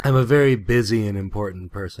I'm a very busy and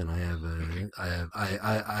important person.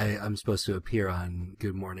 I'm supposed to appear on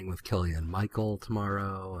Good Morning with Kelly and Michael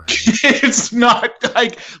tomorrow. It's not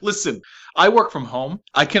like, listen, I work from home.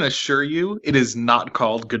 I can assure you it is not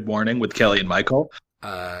called Good Morning with Kelly and Michael.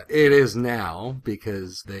 It is now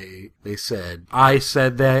because they said, I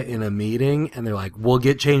said that in a meeting and they're like, we'll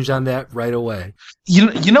get changed on that right away.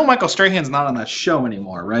 You know Michael Strahan's not on that show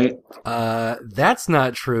anymore, right? That's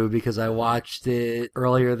not true because I watched it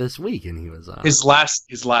earlier this week and he was on. His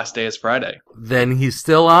last day is Friday. Then he's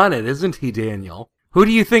still on it, isn't he, Daniel? Who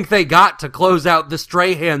do you think they got to close out the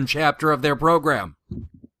Strahan chapter of their program?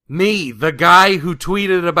 Me, the guy who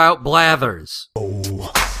tweeted about Blathers.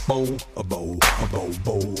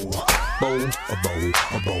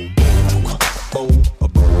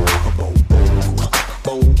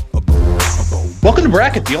 Welcome to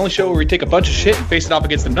Bracket, the only show where we take a bunch of shit and face it off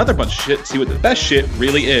against another bunch of shit and see what the best shit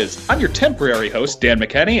really is. I'm your temporary host, Dan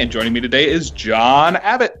McKenney, and joining me today is John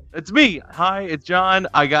Abbott. It's me. Hi, it's John.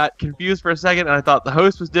 I got confused for a second and I thought the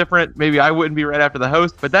host was different. Maybe I wouldn't be right after the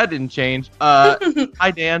host, but that didn't change.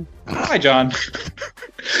 Hi, Dan. Hi, John.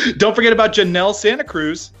 Don't forget about Janelle Santa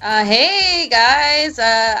Cruz. Hey, guys.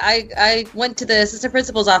 I went to the assistant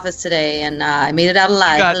principal's office today, and I made it out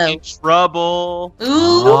alive. You got Hello. in trouble.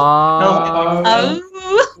 Ooh.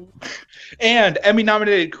 And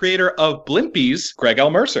Emmy-nominated creator of Blimpies, Greg L.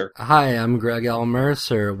 Mercer. Hi, I'm Greg L.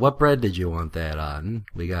 Mercer. What bread did you want that on?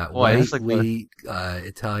 We got white wheat,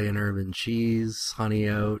 Italian urban cheese, honey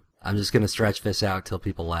oat. I'm just going to stretch this out till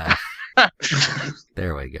people laugh.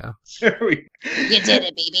 There we go. There we You did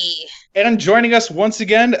it, baby. And joining us once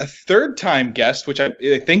again, a third-time guest, which I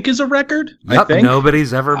think is a record. Yep, I think.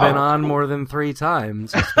 Nobody's ever been on more than 3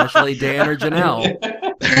 times, especially Dan or Janelle.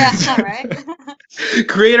 Yeah, right.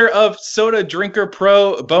 Creator of Soda Drinker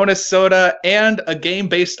Pro, Bonus Soda, and a game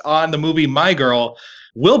based on the movie My Girl,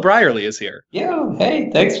 Will Brierly is here. Yo,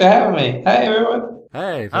 hey, thanks for having me. Hi, everyone.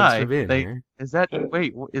 Hey, thanks for being here. Is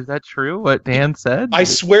that true what Dan said? I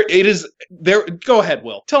swear it is. There. Go ahead,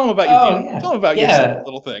 Will. Tell him about your Tell him about your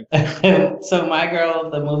little thing. So My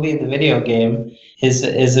Girl, the movie, the video game, is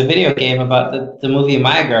a video game about the movie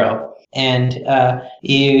My Girl. And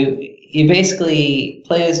you basically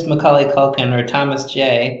play as Macaulay Culkin or Thomas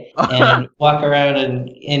J. and walk around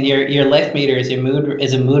and your life meter is a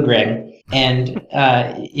mood ring. And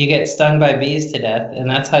you get stung by bees to death, and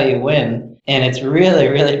that's how you win. And it's really,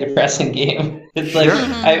 really depressing game. It's like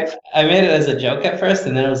I made it as a joke at first,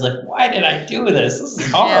 and then I was like, "Why did I do this? This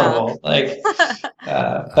is horrible!" Yeah. Like,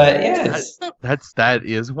 but yeah, that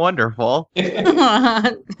is wonderful. But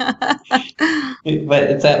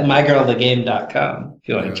it's at mygirlthegame.com if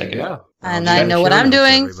you want to check it out. And I know what I'm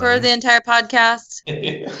doing for the entire podcast.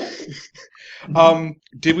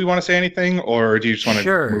 Did we want to say anything, or do you just want to?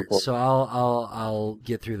 Sure. So I'll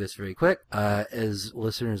get through this very quick. As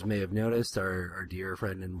listeners may have noticed, our dear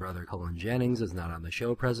friend and brother Cullen Jennings is not on the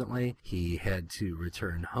show presently. He had to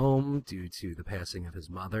return home due to the passing of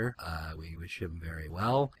his mother. We wish him very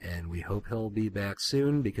well, and we hope he'll be back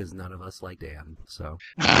soon because none of us like Dan. So,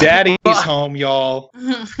 Daddy's home, y'all.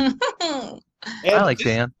 And I like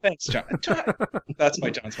Dan. Thanks, John. John's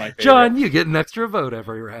my favorite. John, you get an extra vote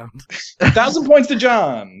every round. 1,000 points to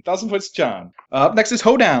John. 1,000 points to John. Up next is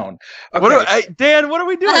Hoedown. Okay. Dan, what are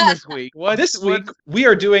we doing this week? This week, we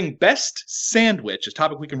are doing Best Sandwich, a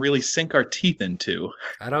topic we can really sink our teeth into.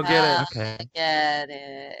 I don't get it. Okay. I get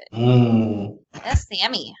it. That's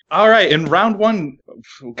Sammy. All right, in round one,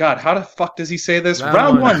 God, how the fuck does he say this?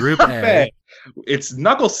 Round one, Group A. It's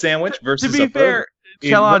Knuckle Sandwich versus to be fair,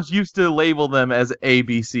 Challenge used to label them as A,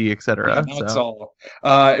 B, C, etc. Yeah, it's all.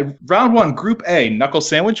 Round one, Group A, Knuckle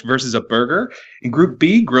Sandwich versus a burger. In Group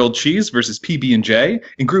B, Grilled Cheese versus PB&J.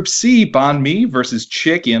 In Group C, Banh Mi versus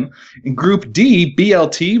Chicken. In Group D,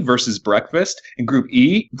 BLT versus Breakfast. In Group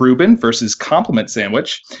E, Reuben versus Compliment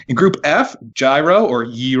Sandwich. In Group F, Gyro or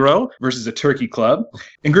Gyro versus a Turkey Club.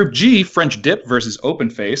 In Group G, French Dip versus Open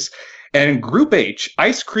Face. And in Group H,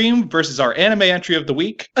 Ice Cream versus our anime entry of the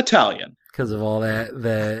week, Italian. Because of all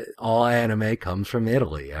that all anime comes from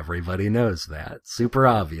Italy. Everybody knows that. Super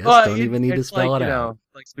obvious. Well, don't even need to spell it out.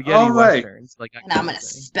 Like spaghetti westerns. Like and I'm going to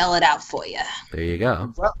spell it out for you. There you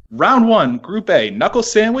go. Round one, Group A, Knuckle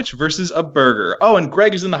Sandwich versus a burger. Oh, and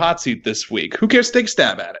Greg is in the hot seat this week. Who cares to take a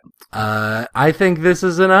stab at it? I think this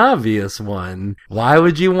is an obvious one. Why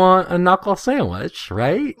would you want a knuckle sandwich,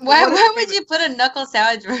 right? Why would you put a knuckle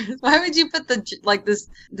sandwich versus, why would you put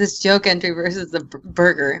this joke entry versus the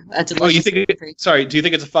burger? That's do you think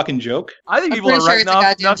it's a fucking joke? I think people are writing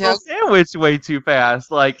off knuckle sandwich way too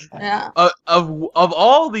fast. Like, of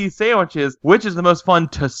all these sandwiches, which is the most fun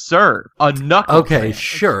to serve? A knuckle Okay, sandwich.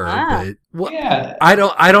 sure, Wow. but Yeah. I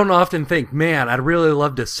don't often think, man, I'd really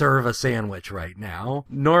love to serve a sandwich right now.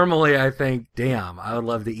 Normally, I think, damn, I would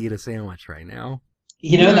love to eat a sandwich right now.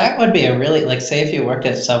 You know, that would be a really, like, say if you worked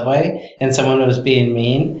at Subway and someone was being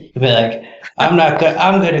mean, you'd be like, I'm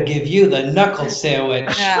going to give you the knuckle sandwich.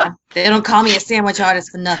 Yeah. They don't call me a sandwich artist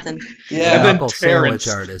for nothing. Yeah. then Knuckle Terrence. sandwich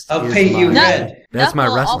artist. I'll is pay you my- red. That's my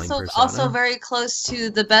Knuckle, wrestling also, persona. also very close to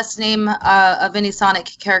the best name of any Sonic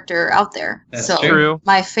character out there. That's so True.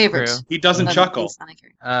 my favorite. True. He doesn't of chuckle. any Sonic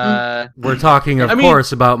character. We're talking, of I mean-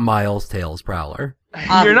 course, about Miles Tails Prowler.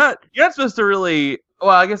 You're not supposed to really. Well,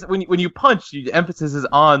 I guess when you punch, the emphasis is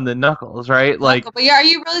on the knuckles, right? Like, But yeah, are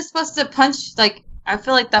you really supposed to punch? Like, I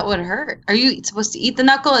feel like that would hurt. Are you supposed to eat the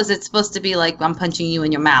knuckle? Is it supposed to be like I'm punching you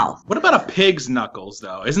in your mouth? What about a pig's knuckles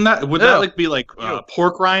though? Would that Ew. like be like Ew.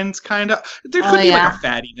 pork rinds kind of? There Oh, could be yeah. like a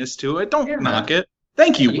fattiness to it. Don't Yeah. knock it.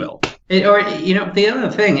 Thank you, Will. Or, you know, the other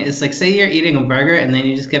thing is, like, say you're eating a burger and then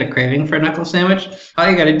you just get a craving for a knuckle sandwich. All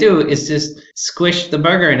you got to do is just squish the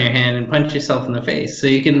burger in your hand and punch yourself in the face. So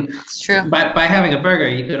you can, It's true. by having a burger,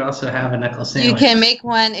 you could also have a knuckle sandwich. You can make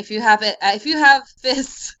one if you have it. If you have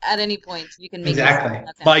fists at any point, you can make Exactly.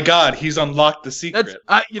 yourself a My God, he's unlocked the secret.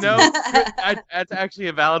 that's actually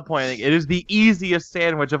a valid point. I think it is the easiest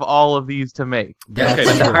sandwich of all of these to make. That's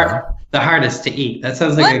Okay, But true. the hardest to eat. That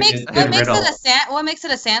sounds like What a makes good what makes riddle. it what makes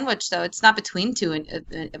it a sandwich though? It's not between two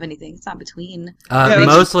of anything. It's not between. Yeah,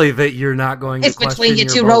 Mostly that you're not going to It's question between your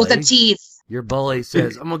your two rows bully. of teeth. Your bully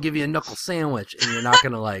says, I'm going to give you a knuckle sandwich, and you're not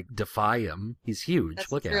going to, like, defy him. He's huge.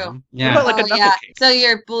 That's Look at true. him. Yeah. What about, like, a knuckle yeah. cake? So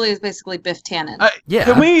your bully is basically Biff Tannen. Yeah.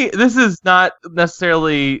 Can we? This is not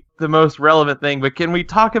necessarily the most relevant thing, but can we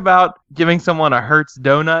talk about giving someone a Hertz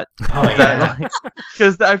donut? Oh, yeah.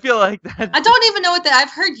 Because I feel like that. I don't even know what that.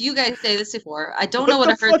 I've heard you guys say this before. I don't know what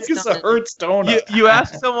the a Hertz fuck is donut a Hertz donut? You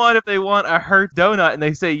ask someone if they want a Hertz donut, and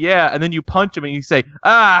they say yeah, and then you punch them and you say,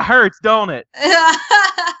 Hertz donut.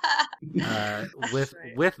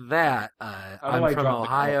 With that, do I'm I from drop the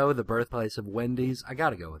Ohio, the birthplace of Wendy's. I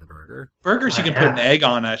gotta go with a burger. Burgers, you can put an egg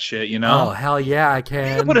on that shit, you Oh, know? hell yeah, I You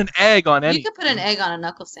can. can put an egg on you any. could put an egg on a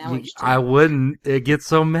knuckle sandwich. too. I wouldn't. It gets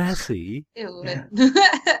so messy. Ew.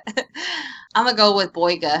 I'm gonna go with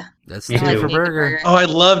Boyga. That's Me two too. for burger. Oh, I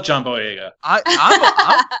love John Boyega.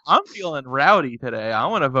 I'm feeling rowdy today. I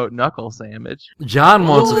want to vote knuckle sandwich. John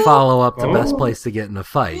wants Ooh. to follow up the best Oh. place to get in a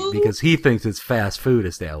fight because he thinks it's fast food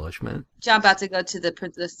establishment. John about to go to the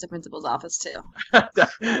principal's office too.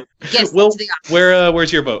 Yes, Will, to the office.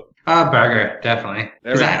 where's your vote? Burger, definitely.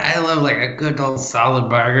 There 'Cause we go. I love, like, a good old solid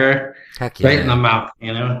burger Heck yeah. right in the mouth,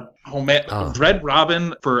 you know? Oh man, Oh. Red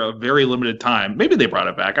Robin for a very limited time. Maybe they brought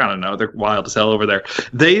it back. I don't know. They're wild as hell over there.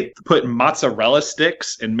 They put mozzarella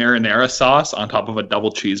sticks and marinara sauce on top of a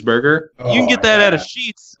double cheeseburger. You can get that out of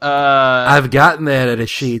Sheets. I've gotten that at a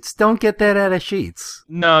Sheets. Don't get that at a Sheets.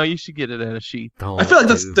 No, you should get it at a Sheets. Don't I feel like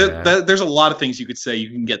do that. there's a lot of things you could say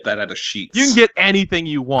you can get that at a Sheets. You can get anything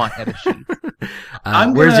you want at a Sheets.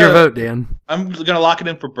 I'm Where's gonna- your vote, Dan? I'm gonna lock it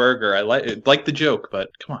in for burger. I like the joke, but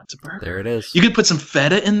come on, it's a burger. There it is. You could put some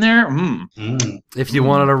feta in there. If you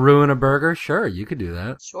wanted to ruin a burger, sure, you could do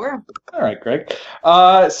that. Sure. All right, Greg.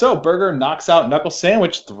 So burger knocks out knuckle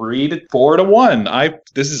sandwich 3-4-1.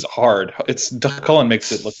 This is hard. Cullen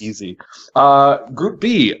makes it look easy. Group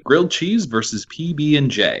B, grilled cheese versus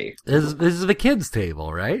PB&J. This is the kids'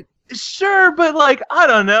 table, right? Sure, but like I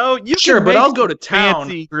don't know. You Sure, can but make I'll go to town.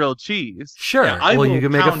 fancy grilled cheese. Sure. Yeah, I well, you will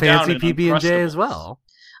can make a pound down fancy in PB&J as Uncrustables. well.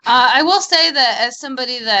 I will say that as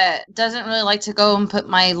somebody that doesn't really like to go and put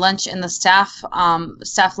my lunch in the staff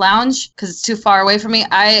lounge because it's too far away from me,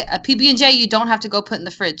 a PB&J you don't have to go put in the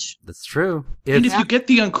fridge. That's true. And if you get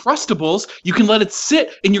the Uncrustables, you can let it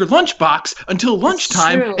sit in your lunchbox until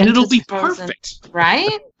lunchtime, true, and it'll it's be frozen. perfect.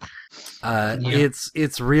 Right?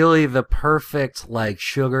 It's really the perfect like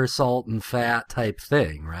sugar, salt, and fat type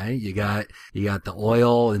thing, right? You got the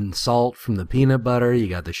oil and salt from the peanut butter. You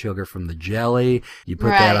got the sugar from the jelly. You put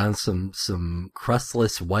that Right. on some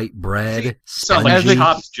crustless white bread. Sounds like Spongy. a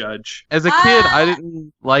Tops judge. As a kid, I Ah.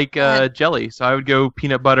 didn't like jelly, so I would go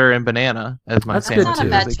peanut butter and banana as my That's sandwich. good That's not a too.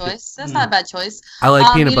 bad as a kid. choice. That's not a bad choice. I like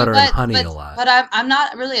peanut You know, butter and honey a lot. But I'm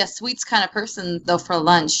not really a sweets kind of person though for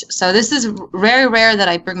lunch. So this is very rare that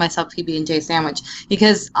I bring myself PB&J sandwich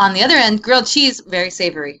because on the other end, grilled cheese, very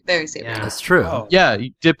savory, very savory. Yeah. That's true. Oh. Yeah,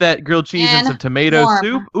 you dip that grilled cheese in And some tomato warm.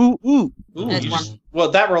 soup. Ooh, ooh. Ooh, It's you warm. well,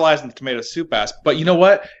 that relies on the tomato soup ass. But you know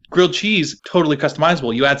what? Grilled cheese, totally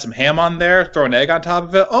customizable. You add some ham on there, throw an egg on top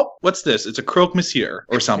of it. Oh, what's this? It's a croque monsieur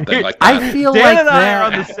or something like that. I feel Dan like and I that. are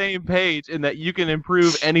on the same page in that you can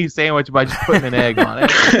improve any sandwich by just putting an egg on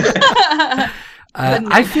it.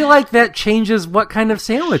 I feel like that changes what kind of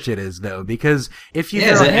sandwich it is, though, because if you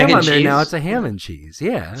Yeah, is throw it ham egg on and there, now cheese? it's a ham and cheese.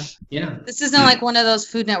 Yeah. Yeah. This isn't like one of those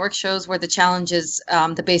Food Network shows where the challenge is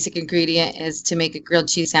the basic ingredient is to make a grilled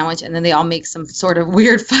cheese sandwich, and then they all make some sort of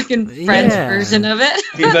weird fucking French Yeah. version of it.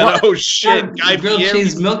 And then, oh shit, Guy Grilled Fieri.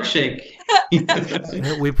 cheese milkshake.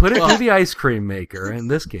 We put it through the ice cream maker, and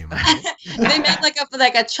this came out. They made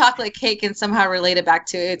like a chocolate cake and somehow related back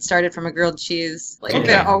to it. It started from a grilled cheese. Like Okay.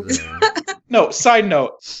 they're always No, side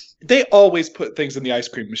note. They always put things in the ice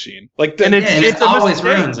cream machine. Like the, And Yeah, and It's it a always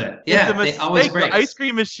mistake. ruins it. Yeah, It's a they always mistake. break. The ice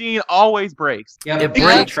cream machine always breaks. Yep, It it's a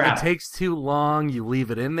breaks. It trap. takes too long. You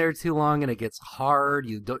leave it in there too long, and it gets hard.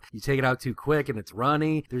 You take it out too quick, and it's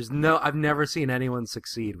runny. I've never seen anyone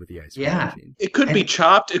succeed with the ice cream Yeah. machine. it could be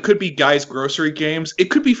chopped. It could be Guy's Grocery Games.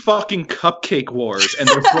 It could be fucking Cupcake Wars, and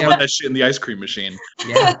they're throwing Yeah. that shit in the ice cream machine.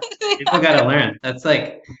 Yeah, people gotta learn.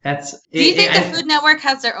 Do you think the Food Network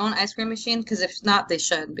has their own ice cream machine? Because if not, they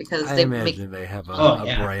should, because I they make imagine they have a Oh,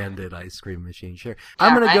 yeah. branded ice cream machine. Sure.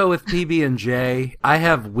 I'm going to go with PB&J. I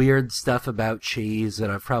have weird stuff about cheese that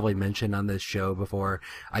I've probably mentioned on this show before.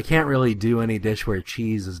 I can't really do any dish where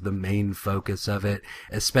cheese is the main focus of it,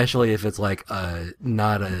 especially if it's like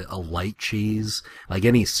not a light cheese. Like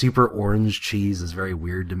any super orange cheese is very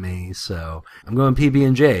weird to me. So I'm going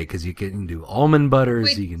PB&J because you can do almond butters.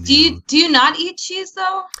 Wait, You can do you not eat cheese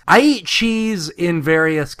though? I eat cheese in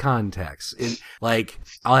various contexts.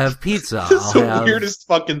 I'll have pizza. This is the I'll have... weirdest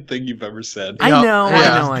fucking thing you've ever said. I Yeah. know,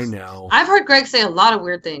 Yeah. I know. I've heard Greg say a lot of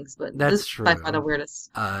weird things, but That's this is by true. far the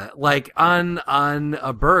weirdest. Like on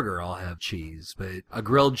a burger, I'll have cheese, but a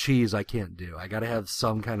grilled cheese I can't do. I gotta have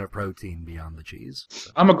some kind of protein beyond the cheese.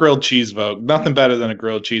 I'm a grilled cheese vote. Nothing better than a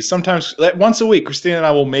grilled cheese. Sometimes, once a week, Christina and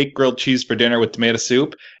I will make grilled cheese for dinner with tomato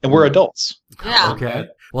soup, and we're adults. Yeah. Okay.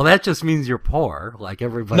 Well, that just means you're poor, like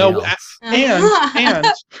everybody No, else. and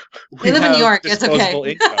They live in have New York. It's disposable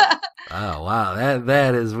okay. income. Oh wow,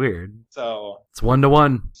 that is weird. So It's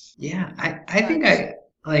 1-to-1. Yeah, I think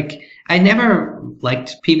I never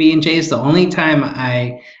liked PB&J's. The only time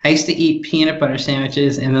I used to eat peanut butter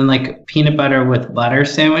sandwiches and then like peanut butter with butter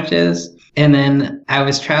sandwiches. And then I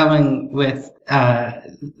was traveling with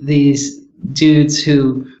these dudes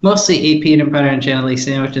who mostly ate peanut butter and jelly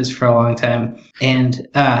sandwiches for a long time. And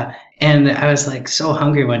I was like so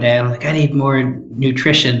hungry one day. I'm like, I need more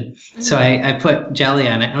nutrition. So I put jelly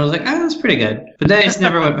on it and I was like, oh, that's pretty good. But then I just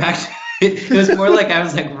never went back to it. It was more like I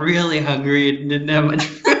was like really hungry and didn't have much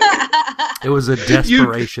food. It was a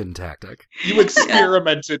desperation tactic. you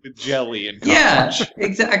experimented with jelly and Yeah,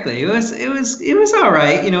 exactly. It was all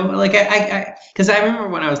right. You know, like because I remember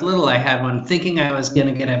when I was little, I had one thinking I was going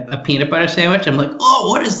to get a peanut butter sandwich. I'm like, oh,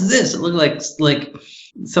 what is this? It looked like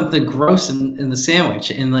something gross in the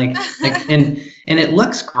sandwich. And and it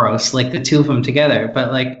looks gross, like the two of them together.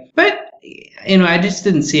 But you know, I just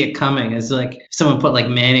didn't see it coming. As like if someone put like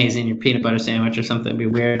mayonnaise in your peanut butter sandwich or something, it'd be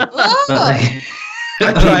weird. But like,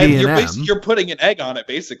 PB&M. You're putting an egg on it,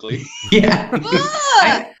 basically. yeah,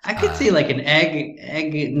 I could see like an egg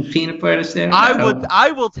and peanut butter sandwich.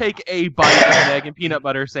 I will take a bite of an egg and peanut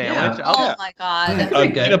butter sandwich. Yeah. I'll- Oh my god. Yeah. A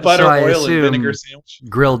Pretty good. peanut butter, So I oil, and assume- vinegar sandwich.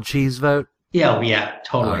 Grilled cheese vote. Yeah, oh, yeah,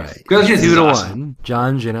 totally. All right. Grilled cheese is 2-to-1. awesome.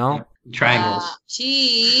 John, Janelle, Triangles.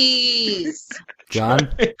 Cheese. John.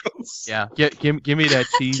 Yeah, give me that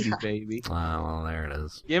cheesy baby. Oh, well, there it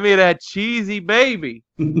is. Give me that cheesy baby.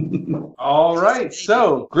 All right,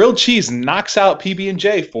 so grilled cheese knocks out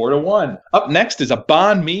PB&J 4-1. Up next is a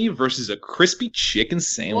banh mi versus a crispy chicken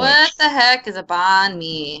sandwich. What the heck is a banh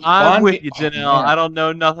mi? I'm Banh with mi- you, oh, Janelle. man. I don't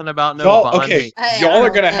know nothing about no Y'all, banh okay, mi. I y'all don't are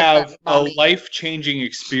gonna know have about a banh mi. life-changing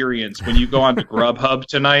experience when you go on to Grubhub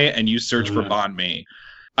tonight and you search for banh mi.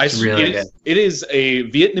 Really It is a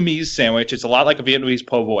Vietnamese sandwich. It's a lot like a Vietnamese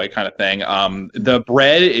po' boy kind of thing. The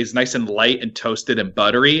bread is nice and light and toasted and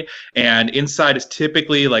buttery, and inside is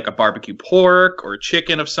typically like a barbecue pork or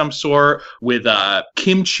chicken of some sort with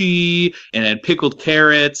kimchi and pickled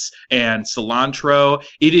carrots and cilantro.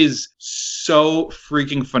 It is so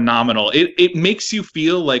freaking phenomenal. It makes you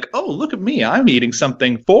feel like, oh, look at me, I'm eating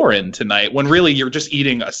something foreign tonight, when really you're just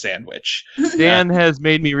eating a sandwich. Dan has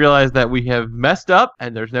made me realize that we have messed up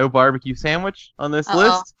and there's no barbecue sandwich on this Uh-oh.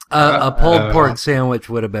 list. A pulled pork sandwich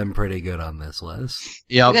would have been pretty good on this list.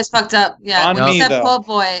 You Yep. guys fucked up. Yeah, Banh when mi, you said though. po'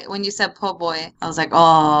 boy, I was like,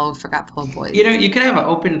 oh, forgot po' boy. You know, you could have an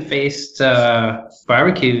open-faced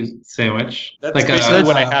barbecue sandwich. That's like basically a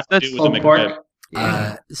what I have to that's do with pulled the pork. McRib.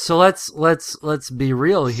 So let's be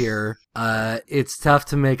real here. It's tough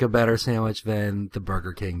to make a better sandwich than the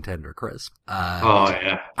Burger King Tender Crisp.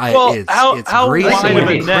 Yeah. It's how greasy wide of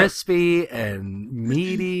a and net- crispy and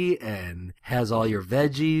meaty and has all your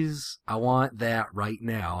veggies. I want that right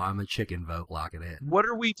now. I'm a chicken vote. Lock it in. What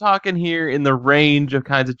are we talking here in the range of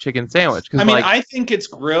kinds of chicken sandwich? 'Cause I mean, like, I think it's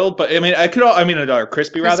grilled, but I mean,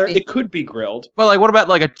 crispy rather. Crispy. It could be grilled. but like, what about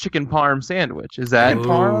like a chicken parm sandwich? Is that Chicken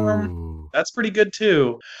parm? Ooh. That's pretty good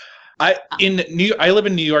too. I live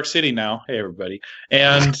in New York City now. Hey everybody,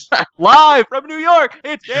 and live from New York?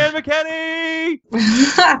 It's Dan McKinney.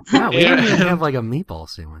 Yeah, we don't even Yeah. have like a meatball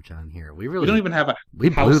sandwich on here. We we don't even have a we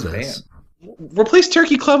blew house this. replace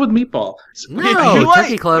Turkey Club with meatball. No, Okay,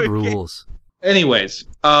 Turkey Club Okay. rules. Anyways,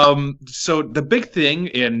 so the big thing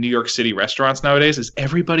in New York City restaurants nowadays is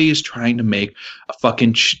everybody is trying to make a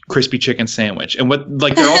fucking crispy chicken sandwich, and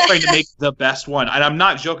they're all trying to make the best one. And I'm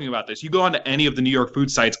not joking about this. You go onto any of the New York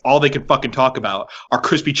food sites, all they can fucking talk about are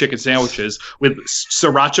crispy chicken sandwiches with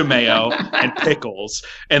sriracha mayo and pickles,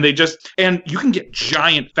 and you can get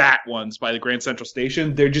giant fat ones by the Grand Central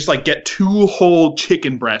Station. They're just like get 2 whole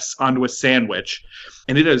chicken breasts onto a sandwich,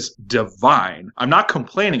 and it is divine. I'm not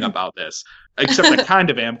complaining about this. Except I kind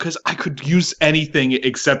of am, because I could use anything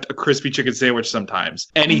except a crispy chicken sandwich sometimes.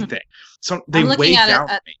 Anything. So they I'm looking weigh at down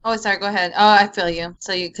it. me. Oh, sorry. Go ahead. Oh, I feel you.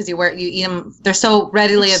 So because you eat them, they're so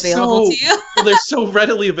readily available to you. Well, they're so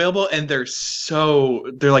readily available, and they're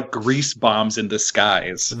like grease bombs in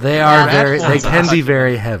disguise. They are Yeah, very. that's They can awesome. be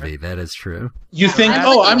very heavy. That is true. You think, I'm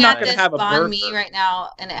I'm looking not at going to this have a banh burger. mi right now,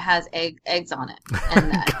 and it has eggs on it.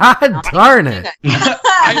 And, God darn it!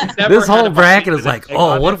 I've never This had whole a banh bracket mi is with like, an egg oh,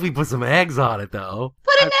 on what it. if we put some eggs on it though?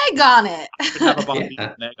 Put an egg on it. I could have a banh mi Yeah.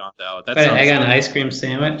 with an egg on though. That Put an sounds egg on an ice cream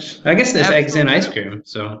sandwich. I guess there's eggs in ice cream,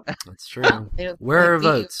 so That's true. Where are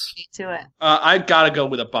votes? To it. I gotta go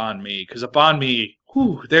with a banh mi, because a banh mi,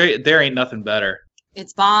 there ain't nothing better.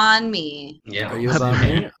 It's banh mi. yeah. Are you a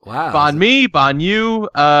banh mi? Wow. Bon me, bon you.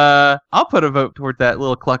 I'll put a vote toward that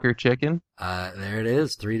little clucker chicken. There it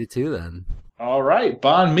is. 3-2 then. All right,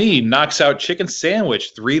 banh mi knocks out chicken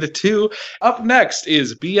sandwich 3-2. Up next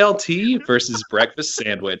is BLT versus breakfast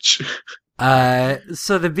sandwich.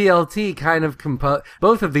 So the BLT kind of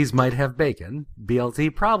both of these might have bacon.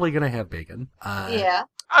 BLT probably gonna have bacon. Yeah.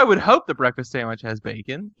 I would hope the breakfast sandwich has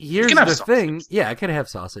bacon. Here's can have the sausage. thing. Yeah, it can have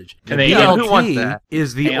sausage. The Canadian. Who wants BLT that?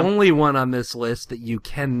 is the Ham. only one on this list that you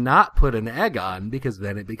cannot put an egg on because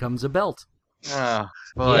then it becomes a belt. Oh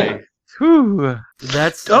boy. Yeah. Whew.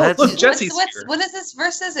 That's Look, Jesse's here. What is this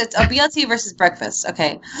versus? It's a BLT versus breakfast.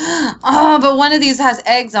 Okay. Oh, but one of these has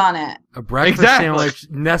eggs on it. a breakfast Exactly. sandwich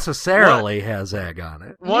necessarily has egg on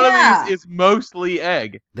it. One Yeah. of these is mostly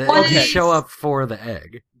egg. That One of you these- show up for the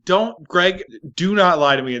egg. Greg, do not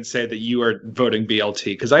lie to me and say that you are voting BLT,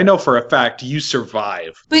 because I know for a fact you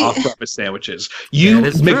survive But- off breakfast sandwiches. That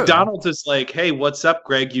is true. McDonald's is like, hey, what's up,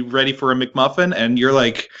 Greg? You ready for a McMuffin? And you're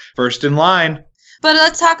like, first in line. But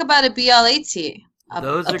let's talk about a BLAT.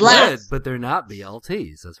 Those a are black. good, but they're not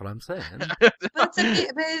BLTs. That's what I'm saying. But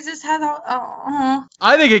it just has all.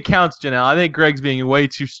 I think it counts, Janelle. I think Greg's being way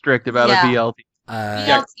too strict about Yeah. a BLT.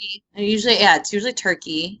 BLT. And usually, it's usually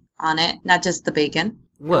turkey on it, not just the bacon.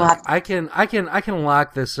 We'll Look, have to- I can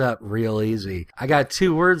lock this up real easy. I got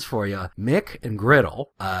 2 words for you: Mick and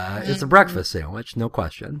Griddle. It's a breakfast sandwich, no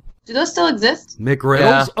question. Do those still exist?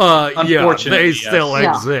 McGriddles? Yeah, Unfortunately, they yes. still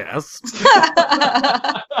Yeah. exist.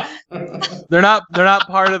 They're not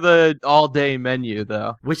part of the all day menu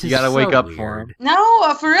though. Which You is gotta so wake up weird. for 'em.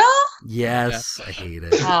 No, for real? Yes, I hate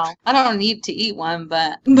it. Oh, I don't need to eat one,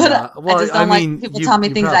 but Yeah, well, I just I don't mean, like people you- tell me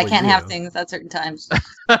you things I probably can't have do. things at certain times.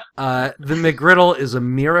 The McGriddle is a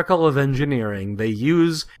miracle of engineering. They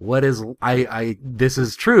use what is this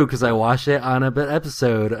is true because I watched it on an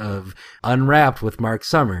episode of Unwrapped with Mark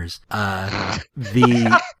Summers.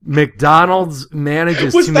 The McDonald's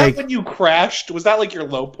manages Was to that make. when you crashed? Was that like your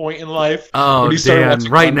low point in life? Oh, When you started Dan,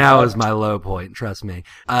 watching right now Unwrapped? is my low point, trust me.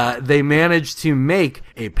 They managed to make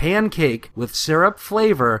a pancake with syrup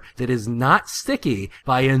flavor that is not sticky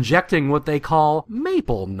by injecting what they call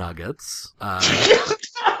maple nuggets.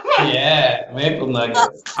 Yeah, maple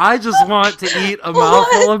nuggets. I just want to eat a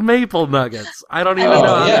mouthful of maple nuggets. I don't even Oh,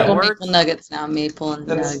 know how yeah. that Maple works. nuggets now. Maple and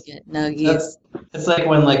That's- nuggets. It's like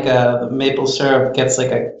when like the maple syrup gets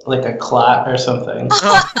like a clot or something.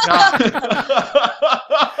 Oh, God.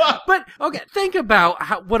 But okay, think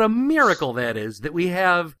about what a miracle that is that we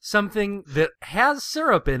have something that has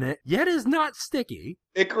syrup in it yet is not sticky.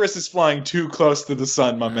 Icarus is flying too close to the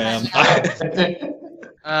sun, my man.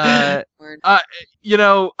 Word. You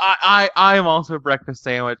know, I am also a breakfast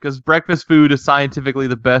sandwich because breakfast food is scientifically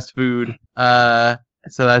the best food.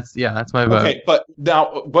 So that's my vote. Okay, but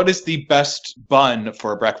now, what is the best bun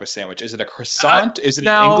for a breakfast sandwich? Is it a croissant? Is it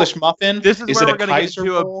an English muffin? This is where we're going to get Kaiser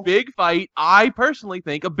into roll? a big fight. I personally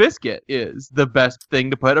think a biscuit is the best thing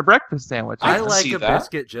to put a breakfast sandwich in. I I can like see a that.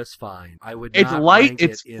 biscuit just fine. I would. It's not light, rank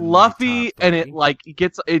it's it in my fluffy, top and it three. like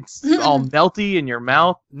it's all melty in your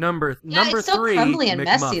mouth. Number Yeah, number it's so 3, crumbly and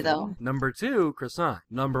messy, McMuffin. though. Number 2, croissant.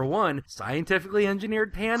 Number 1, scientifically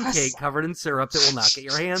engineered pancake Croissant. covered in syrup that will not get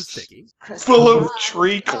your hands sticky. Full of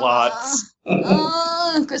tree clots.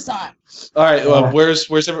 Croissant. All right, where's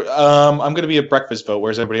I'm going to be a breakfast vote.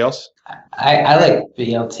 Where's everybody else? I like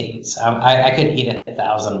BLTs. I could eat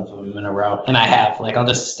 1,000 of them in a row, and I have. Like, I'll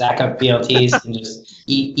just stack up BLTs and just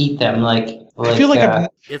eat them. I feel like I'm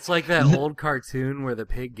It's like that old cartoon where the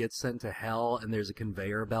pig gets sent to hell and there's a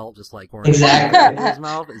conveyor belt just like pouring Exactly. into his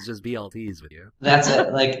mouth. It's just BLTs with you. That's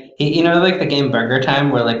it. Like, like the game Burger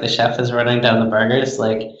Time, where like the chef is running down the burgers.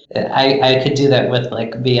 Like, I could do that with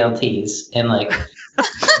like BLTs, and like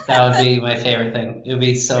that would be my favorite thing. It would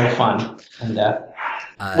be so fun. And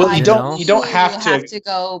Well, you don't You have to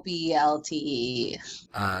go BLT.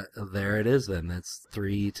 There it is then. That's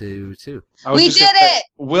 3-2. I was We just did gonna say, it!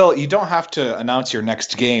 Will, you don't have to announce your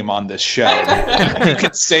next game on this show. You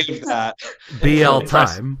can save that. BL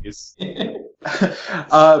time.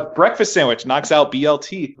 Breakfast sandwich knocks out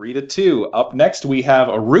BLT 3-2. Up next, we have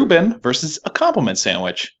a Reuben versus a compliment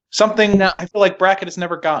sandwich. Something Now- I feel like Bracket has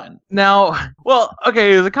never gotten. Now, well,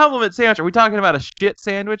 okay, the compliment sandwich. Are we talking about a shit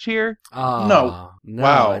sandwich here? Oh, No. no,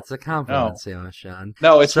 Wow. it's a compliment No. sandwich, Sean.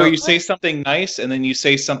 No, it's So- where you say something nice and then you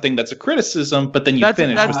say something that's a criticism, but then you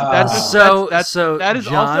finish with the That is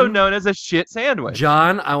also known as a shit sandwich.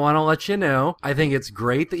 John, I want to let you know, I think it's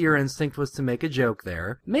great that your instinct was to make a joke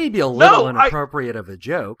there. Maybe a little inappropriate of a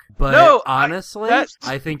joke, but honestly,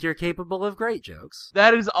 I think you're capable of great jokes.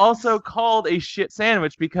 That is also called a shit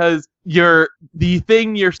sandwich because the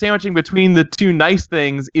thing you're sandwiching between the two nice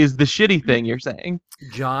things is the shitty thing you're saying.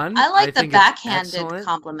 John, I like the think it's backhanded excellent.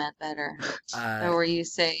 compliment better. Or where you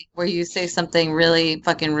say something really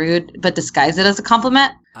fucking rude but disguise it as a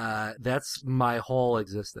compliment. That's my whole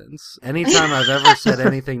existence. Anytime I've ever said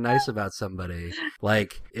anything nice about somebody,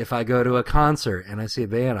 like if I go to a concert and I see a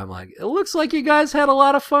band, I'm like, it looks like you guys had a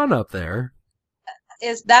lot of fun up there.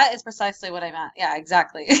 That is precisely what I meant. Yeah,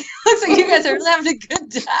 exactly. Looks like you guys are really having a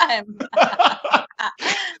good time.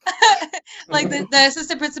 Like the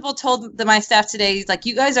assistant principal told my staff today, he's like,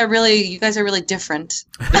 you guys are really different.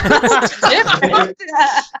 Different.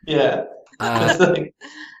 yeah.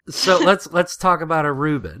 So let's talk about a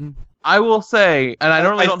Reuben. I will say, and I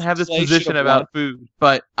normally don't have this Clay position should've about won. food,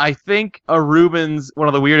 but I think a Reuben's one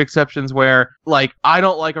of the weird exceptions where, like, I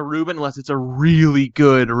don't like a Reuben unless it's a really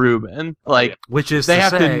good Reuben. Like, Which is They to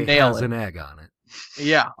have to say, nail has it. an egg on it.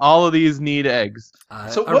 yeah, all of these need eggs.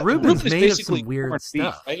 So a Reuben's Reuben is made of basically some weird corned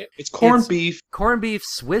stuff. beef, right? It's corned It's beef. Corned beef,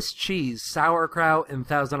 Swiss cheese, sauerkraut, and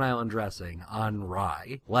Thousand Island dressing on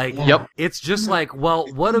rye. Like, Yep. it's just like, well,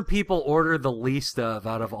 what do people order the least of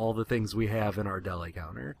out of all the things we have in our deli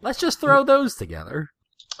counter? Let's just throw those together.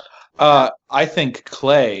 I think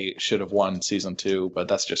Clay should have won season 2, but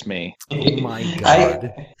that's just me. Oh my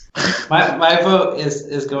god. My vote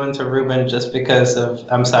is going to Reuben just because of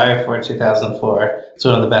I'm Sorry for 2004. It's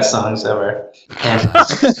one of the best songs ever.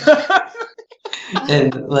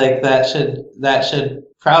 And like that should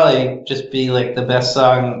probably just be like the best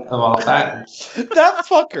song of all time. That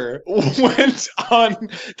fucker went on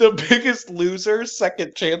The Biggest Loser,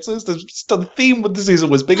 Second Chances. The theme of the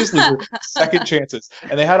season was Biggest Loser, Second Chances.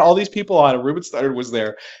 And they had all these people on, and Reuben Studdard was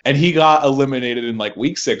there, and he got eliminated in like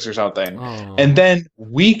week 6 or something. Oh. And then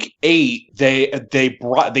week 8,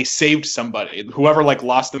 they saved somebody. Whoever like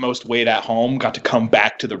lost the most weight at home got to come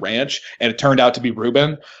back to the ranch, and it turned out to be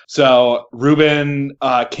Reuben. So Reuben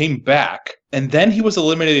came back. And then he was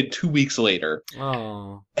eliminated 2 weeks later.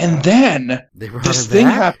 Oh. And then They brought this him thing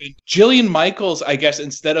back? happened. Jillian Michaels, I guess,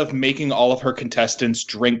 instead of making all of her contestants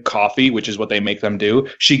drink coffee, which is what they make them do,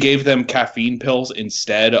 she gave them caffeine pills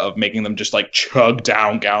instead of making them just like chug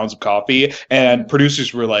down gallons of coffee. And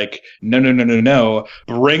producers were like, no,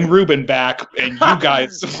 bring Reuben back, and you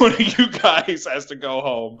guys, one of you guys has to go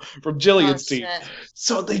home from Jillian's team. Shit.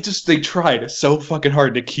 So they tried so fucking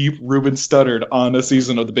hard to keep Reuben Studdard on a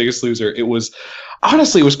season of The Biggest Loser. It was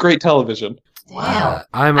great television. Damn.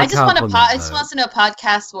 I'm a I just want to. compliment I just vote. want to know a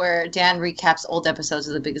podcast where Dan recaps old episodes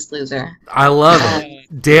of The Biggest Loser. I love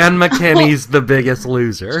it. Dan McKinney's The Biggest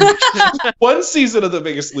Loser. One season of The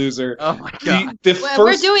Biggest Loser. Oh my god. The We're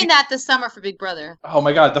first doing that this summer for Big Brother. Oh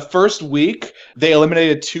my god, the first week they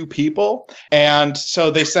eliminated 2 people, and so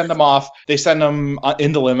they send them off. They send them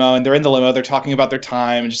in the limo, and they're in the limo, they're talking about their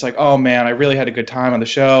time and just like, oh man, I really had a good time on the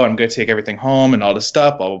show. I'm going to take everything home and all this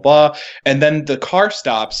stuff, blah blah blah. And then the car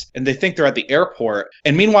stops and they think they're at the airport.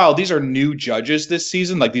 And meanwhile, these are new judges this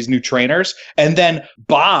season, like these new trainers. And then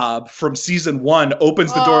Bob from season 1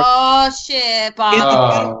 opens the door Oh shit,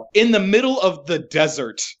 Bob! in the middle of the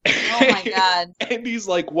desert. Oh my god! And he's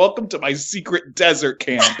like, welcome to my secret desert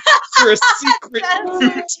camp. You're a secret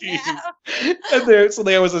food team. And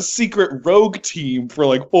there was a secret rogue team for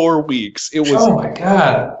like 4 weeks. It was Oh my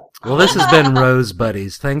god. Well, this has been Rose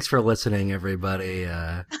Buddies. Thanks for listening, everybody.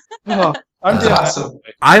 oh, I'm That's awesome.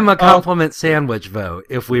 I'm a compliment sandwich vote,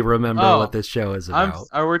 if we remember Oh, what this show is about.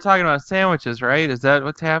 We're talking about sandwiches, right? Is that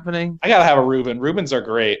what's happening? I gotta have a Reuben. Reubens are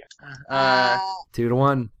great.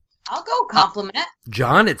 2-1. I'll go compliment.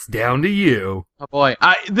 John, it's down to you. Oh boy,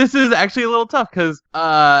 this is actually a little tough because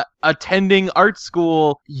attending art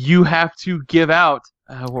school, you have to give out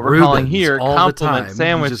what we're calling Reubens here all the compliment time. You just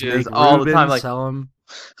sandwiches make all the time. Reubens, Like, sell 'em.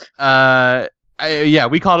 yeah,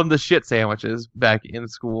 we called them the shit sandwiches back in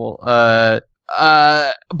school. But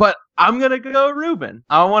I'm gonna go Reuben.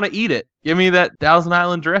 I want to eat it. Give me that Thousand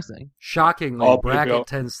Island dressing. Shockingly, Oh, there you bracket go.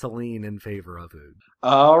 tends to lean in favor of food.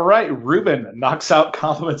 All right, Reuben knocks out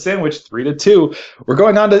compliment sandwich 3-2. We're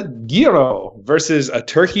going on to Giro versus a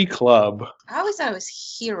turkey club. I always thought it was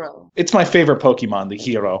Hero. It's my favorite Pokemon, the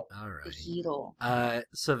Hero. All right. Hero.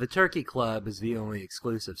 So the Turkey Club is the only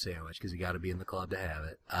exclusive sandwich because you got to be in the club to have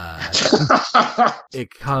it. It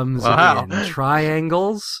comes Wow. in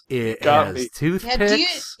triangles. It Got has me.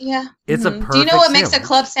 toothpicks. Yeah. It's a Mhm. perfect Do you know what makes a sandwich.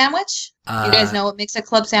 club sandwich? You guys know what makes a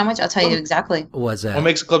club sandwich? I'll tell you exactly. What's that? What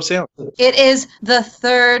makes a club sandwich? It is the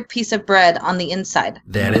third piece of bread on the inside.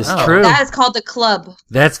 That is Oh. true. That is called the club.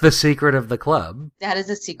 That's the secret of the club. That is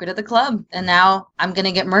the secret of the club. And now I'm going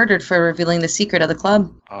to get murdered for revealing the secret of the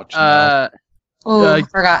club. Oh, Janelle. Oh,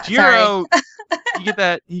 forgot. Sorry. Giro,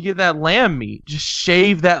 you get that lamb meat. Just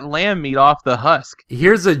shave that lamb meat off the husk.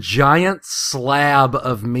 Here's a giant slab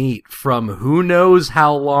of meat from who knows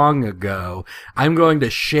how long ago. I'm going to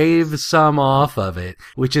shave some off of it,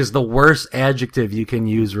 which is the worst adjective you can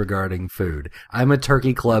use regarding food. I'm a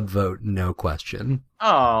Turkey Club vote, no question.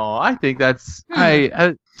 Oh, I think that's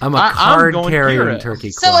I'm a I'm going card-carrying Giro.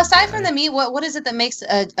 Turkey Club. So aside guy. from the meat, what is it that makes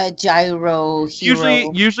a gyro hero?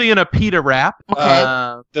 usually in a pita wrap.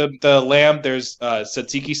 Okay. The lamb, there's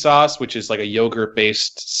tzatziki sauce, which is like a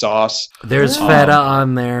yogurt-based sauce. There's Oh. feta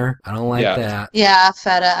on there. I don't like Yeah. that. Yeah,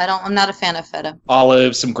 feta. I'm not a fan of feta.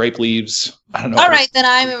 Olives, some grape leaves. I don't know. All right, then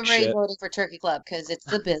I'm already Shit. voting for Turkey Club because it's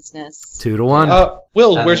the business. 2-1.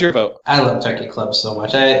 Will, where's your vote? I love Turkey Club so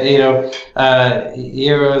much.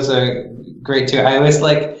 Heroes are great too. I always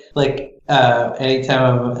like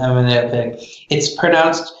anytime I'm in that pick, it's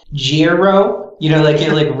pronounced Giro. Like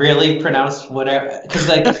you like really pronounced whatever, because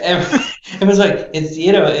like everyone's like it's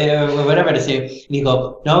whatever to say, and you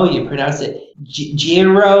go no, you pronounce it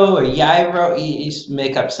Giro or Yairo. You just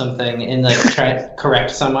make up something and like try to correct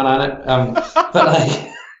someone on it. But like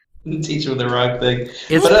teach them the wrong thing.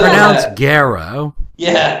 It's But other than pronounced that- Garo.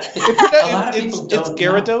 Yeah, a lot of It's people don't know.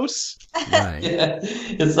 Gyarados. Right. Yeah,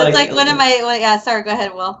 it's It's like one of my. Well, yeah, sorry. Go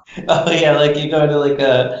ahead, Will. Oh yeah, like you go to like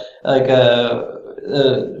a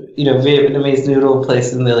Vietnamese noodle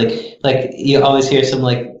place, and they're like you always hear some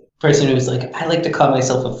like person who's like, I like to call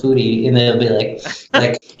myself a foodie, and they'll be like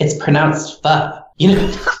it's pronounced pho,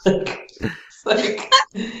 It's like,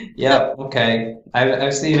 yeah, okay.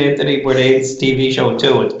 I've seen Anthony Bourdain's TV show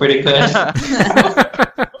too. It's pretty good.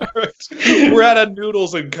 We're at a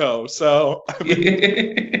Noodles and Co. So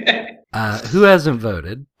Who hasn't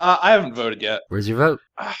voted? I haven't voted yet. Where's your vote?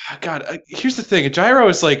 God, here's the thing. A gyro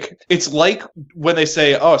is it's like when they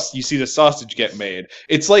say, "Oh, you see the sausage get made."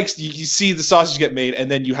 It's like you see the sausage get made,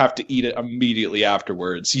 and then you have to eat it immediately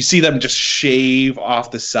afterwards. You see them just shave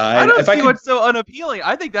off the side. I don't If see could- what's so unappealing.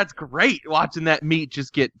 I think that's great watching that meat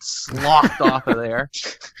just get slothed off of there.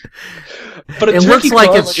 But a It looks turkey like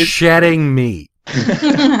club it's is- shedding meat.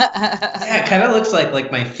 Yeah, it kind of looks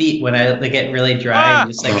like my feet when they get really dry.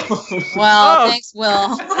 And just like Well, Oh. thanks,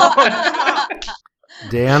 Will.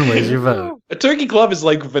 Dan, where's your vote? A turkey club is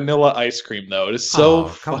like vanilla ice cream, though. It is so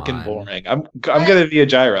Oh, come fucking on. boring. I'm gonna be a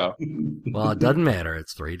gyro. Well, it doesn't matter.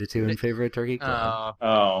 It's 3-2 in favor of Turkey Club. Oh.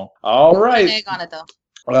 Oh, all Put an right. egg on it though.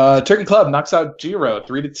 Turkey Club knocks out Giro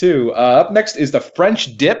 3-2. Up next is the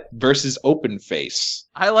French Dip versus Open Face.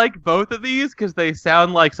 I like both of these because they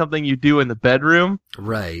sound like something you do in the bedroom.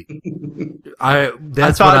 Right.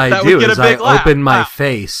 That's thought what I that do would get is a I big laugh. open my Wow.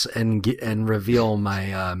 face and reveal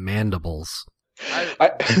my mandibles.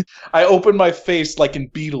 I open my face like in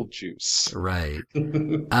Beetlejuice. Right.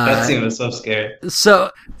 That seems so scary.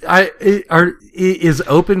 So is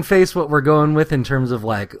open face what we're going with in terms of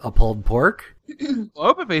like a pulled pork? Well,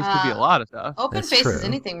 open face could be a lot of stuff. Open That's face is true.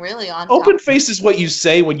 anything really on Open top. face is what you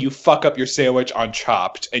say when you fuck up your sandwich on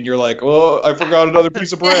Chopped, and you're like, "Oh, I forgot another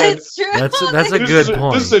piece of bread." That's true. That's a This good is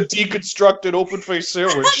point. This is a deconstructed open face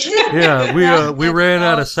sandwich. Yeah, we That's ran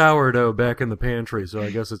out of gross. sourdough back in the pantry, so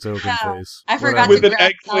I guess it's open Yeah. face. I forgot With to an grab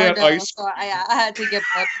eggplant sourdough, ice. so I had to get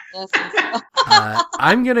bread for this. And stuff.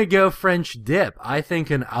 I'm gonna go French dip. I think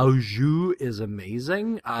an au jus is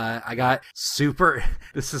amazing. I got super.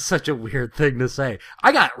 This is such a weird thing to say.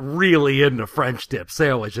 I got really into French dip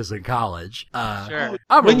sandwiches in college. Sure.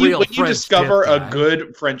 I'm When a you real when you French discover dip a guy.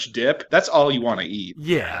 good French dip, that's all you want to eat.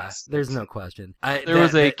 Yeah, there's no question. There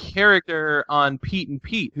was a character on Pete and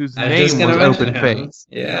Pete whose I was just name gonna was mention Open him. Face.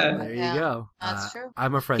 Yeah. There Yeah, you go. that's true.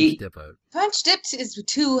 I'm a French He- dip out. French dip is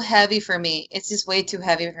too heavy for me. It's just way too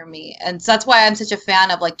heavy for me, and so that's why I'm such a fan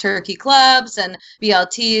of like turkey clubs and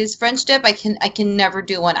BLTs. French dip, I can never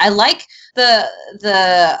do one. I like the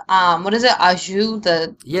what is it, au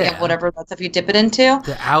jus, Yeah. whatever that stuff you dip it into.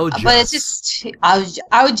 The au jus. But it's just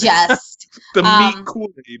au just The Um, meat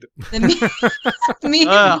Kool-Aid. the meat.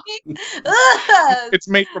 Ugh. Ugh. It's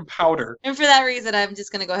made from powder. And for that reason, I'm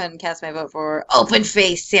just gonna go ahead and cast my vote for open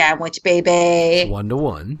face sandwich, baby.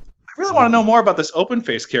 1-1. I really want to know more about this open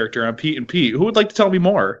face character on Pete and Pete. Who would like to tell me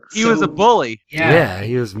more? He was a bully. Yeah,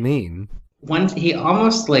 he was mean. Once he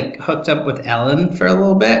almost like hooked up with Ellen for a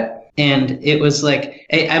little bit, and it was like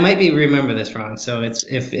I might be remember this wrong, so it's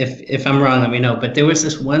if I'm wrong, let me know. But there was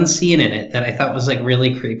this one scene in it that I thought was like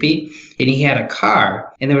really creepy, and he had a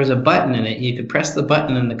car, and there was a button in it. You could press the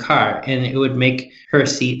button in the car, and it would make her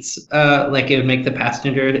seats like it would make the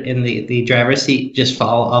passenger in the driver's seat just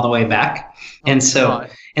fall all the way back, and so.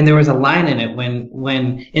 God. And there was a line in it when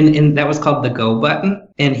that was called the go button,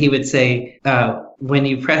 and he would say, when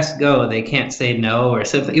you press go, they can't say no or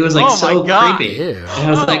something. It was like Oh so my God. creepy. Ew. And I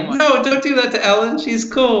was Oh like, my- no, don't do that to Ellen. She's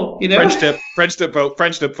cool, you know. French dip vote.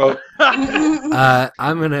 French dip vote.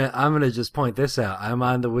 I'm gonna just point this out. I'm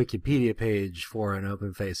on the Wikipedia page for an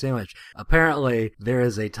open face sandwich. Apparently, there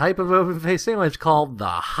is a type of open face sandwich called the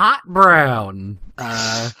hot brown.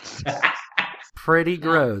 Pretty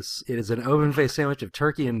gross. It is an open face sandwich of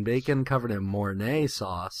turkey and bacon covered in Mornay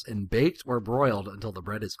sauce and baked or broiled until the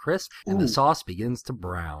bread is crisp and the Ooh. sauce begins to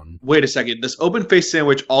brown. Wait a second. Does open face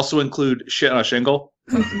sandwich also include shit on a shingle?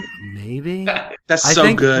 Maybe. That's I so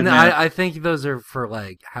think, good, no, man. I think those are for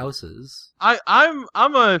like houses. I'm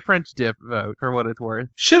a French dip vote for what it's worth.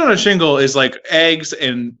 Shit on a shingle is like eggs,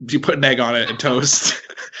 and you put an egg on it and toast,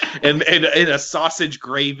 and a sausage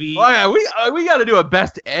gravy. Well, yeah, we got to do a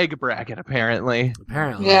best egg bracket apparently.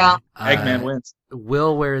 Apparently. Yeah. Eggman wins.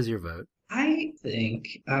 Will, where is your vote? I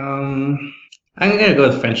think I'm gonna go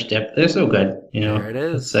with French dip. They're so good, you know. There it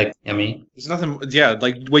is. It's like yummy. There's nothing. Yeah,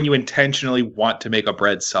 like when you intentionally want to make a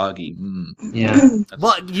bread soggy. Yeah. That's-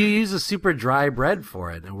 Well, you use a super dry bread for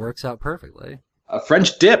it, and it works out perfectly. A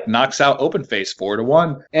French dip knocks out open face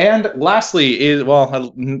 4-1. And lastly is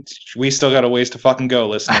we still got a ways to fucking go,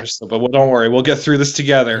 listeners. But don't worry, we'll get through this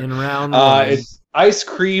together. In round one. It's ice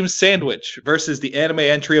cream sandwich versus the anime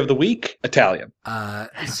entry of the week, Italian.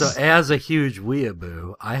 So as a huge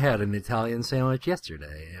weeaboo, I had an Italian sandwich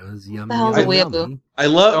yesterday. It was yummy. the hell's a yummy, weeaboo? yummy. I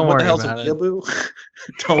love Don't what the worry hell's a about it. weeaboo?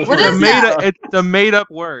 Don't What worry. is It's that? it's a made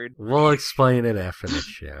up word. We'll explain it after the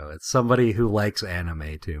show. It's somebody who likes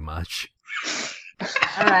anime too much.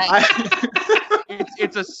 All right.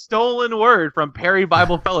 It's a stolen word from Perry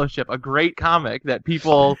Bible Fellowship, a great comic that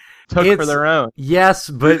people took for It's- their own. Yes,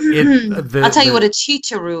 but I'll tell you what a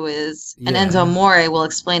chicharoo is, and Yeah. Enzo More will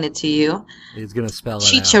explain it to you. He's gonna spell it out.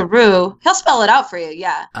 Chicharoo. He'll spell it out for you,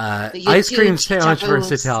 yeah. But you Ice do cream sandwich chicharroos.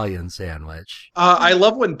 versus Italian sandwich. I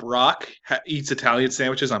love when Brock eats Italian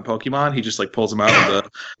sandwiches on Pokemon. He just like pulls them out of the.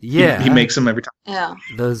 Yeah, He makes them every time. Yeah.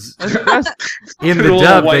 those That's- in the Little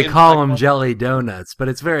dub white they and call black them one. jelly donuts, but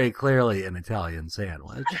it's very clearly an Italian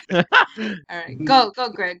sandwich. All right. Go,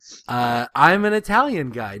 Greg. I'm an Italian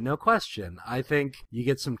guy, no question. I think you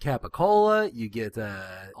get some capicola, you get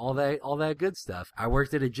all that good stuff. I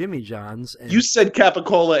worked at a Jimmy John's. And You said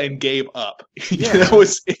capicola and gave up. Yeah. That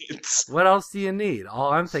was it. what else do you need?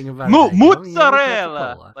 All I'm thinking about is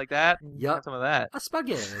Mozzarella, Capicola. like that. Yup. Got some of that. A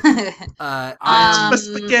spaghetti. I'm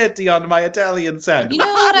Spaghetti on my Italian sandwich. You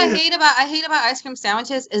know what I hate about ice cream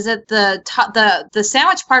sandwiches is that the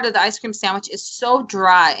sandwich part of the ice cream sandwich is so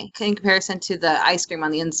dry in comparison to the ice cream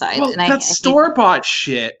on the inside. Well, and that's store bought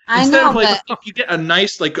shit. I Instead know, of like but- if you get a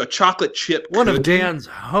nice like a chocolate chip. one of cookie- Dan's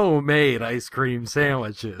homemade ice cream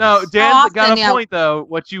sandwiches. No, Dan's got often, a yeah. point though.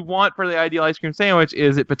 What you want for the ideal ice cream sandwich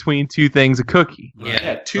is it between two things a cookie.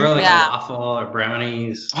 Yeah, two- Or like Yeah. a waffle or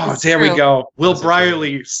brownies. Oh, That's there we true. go. Will That's a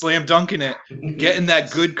Brierly slam dunking it, getting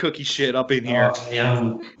that good cookie shit up in here. Oh,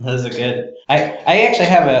 yum. Those are good. I actually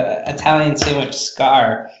have a Italian sandwich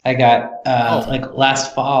scar I got like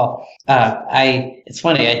last fall. It's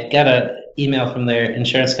funny, I got a email from their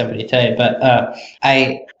insurance company today, but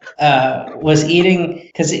I was eating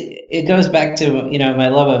because it goes back to my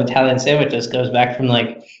love of Italian sandwiches goes back from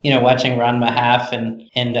like watching Ranma Half and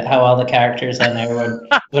how all the characters on there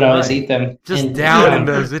would always Right. eat them. just And, down in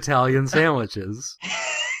those Italian sandwiches.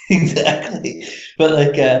 Exactly, but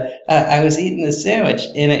like I was eating this sandwich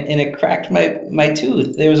and it cracked my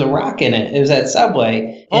tooth. There was a rock in it. It was at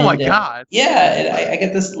Subway. Oh my and, god. Yeah, and I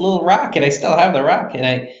get this little rock, and I still have the rock,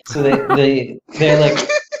 and they're like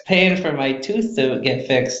paying for my tooth to get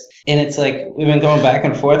fixed, and it's like we've been going back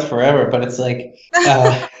and forth forever, but it's like.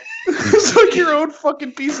 It's like your own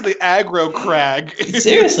fucking piece of the aggro crag.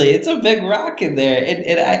 Seriously, it's a big rock in there.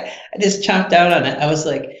 And I just chomped down on it. I was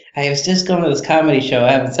like, I was just going to this comedy show,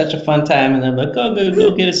 having such a fun time, and I'm like, oh, I'm going to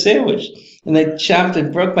go get a sandwich. And they chomped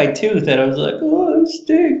and broke my tooth, and I was like, oh, it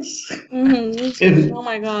stinks. Mhm. Oh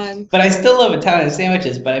my god. But I still love Italian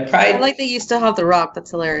sandwiches, but I I probably... like that you still have the rock.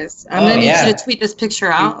 That's hilarious. I'm Oh, gonna need yeah. you to tweet this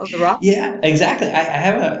picture out of the rock. Yeah, exactly. I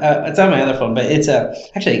have it's on my other phone, but it's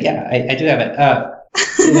actually, yeah, I do have it.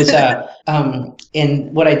 It was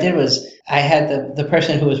and what I did was I had the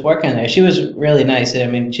person who was working there. She was really nice. I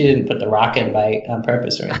mean, she didn't put the rock in on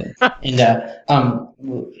purpose or anything. And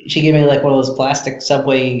she gave me like one of those plastic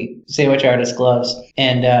Subway sandwich artist gloves,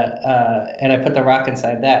 and I put the rock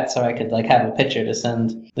inside that so I could like have a picture to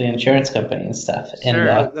send the insurance company and stuff. And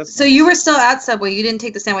Sure. So you were still at Subway. You didn't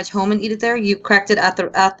take the sandwich home and eat it there. You cracked it at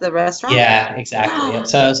the restaurant. yeah, exactly. And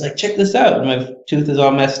so I was like, check this out. And my tooth is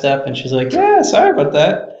all messed up, and she's like, yeah, sorry about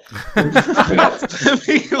that.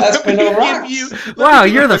 That's for no rocks. Wow,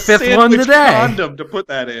 you're the fifth one today. Condom to put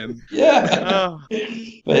that in. Yeah. Oh,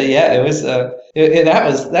 But yeah, it was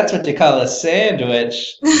that's what you call a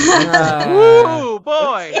sandwich. woo,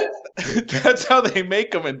 boy. That's how they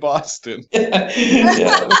make them in Boston.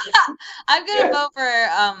 Yeah. I'm gonna vote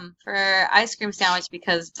for ice cream sandwich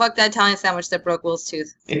because fuck that Italian sandwich that broke Will's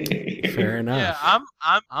tooth. Fair enough. Yeah,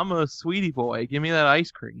 I'm a sweetie boy. Give me that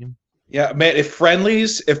ice cream. Yeah, man. If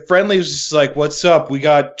Friendly's is like, "What's up? We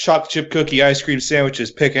got chocolate chip cookie ice cream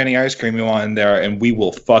sandwiches. Pick any ice cream you want in there, and we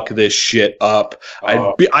will fuck this shit up."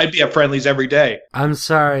 Oh. I'd be at Friendly's every day. I'm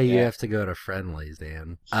sorry you Yeah. have to go to Friendly's,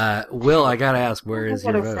 Dan. Will, I gotta ask, where is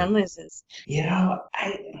What your a vote? Friendly's is.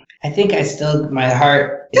 I think I still my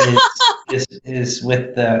heart is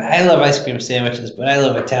with the. I love ice cream sandwiches, but I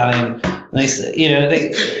love Italian. Nice,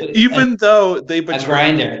 Even though they a betray,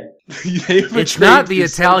 grinder. It's not the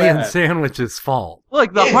Italian sandwich's fault.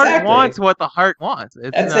 Look, the Yeah, heart exactly. wants what the heart wants.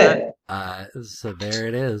 It's That's not, it. So there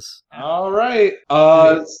it is. All right.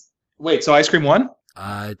 Wait. So ice cream won?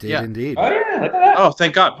 Did Yeah. indeed. Oh yeah, look at that. Oh,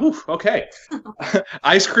 thank God. Whew, okay.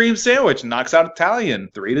 Ice cream sandwich knocks out Italian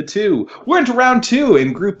 3-2. We're into round 2.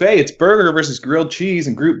 In Group A, it's burger versus grilled cheese.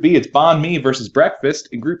 In Group B, it's banh mi versus breakfast.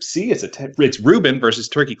 In Group C, it's Reuben versus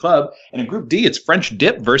Turkey Club. And in Group D, it's French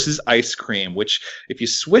dip versus ice cream, which if you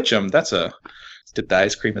switch them, let's dip the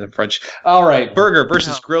ice cream in the French. All right, burger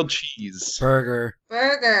versus grilled cheese. Burger.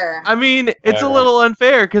 Burger. I mean, it's a little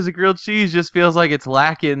unfair because the grilled cheese just feels like it's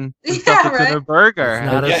lacking the stuff Yeah, that's in a right. burger.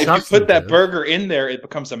 It's not Yeah, if you put substantive. that burger in there, it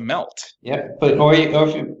becomes a melt. Yeah, or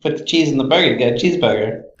if you put the cheese in the burger, you get a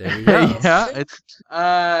cheeseburger. There you go. Yeah, it's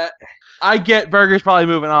I get burgers probably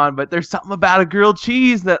moving on, but there's something about a grilled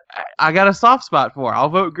cheese that I got a soft spot for. I'll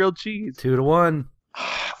vote grilled cheese. 2-1.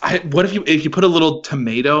 What if you put a little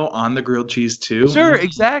tomato on the grilled cheese too? Sure,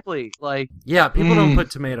 exactly. Like Yeah, people don't put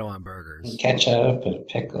tomato on burgers. Ketchup and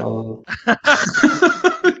pickle.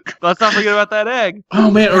 let's not forget about that egg. Oh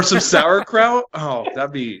man, or some sauerkraut. Oh,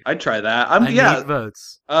 I'd try that. I need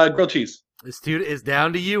votes. Grilled cheese. It's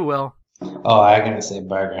down to you, Will. Oh, I'm gonna say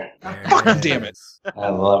burger. There Fucking it damn it. is. I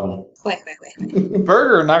love them. Wait.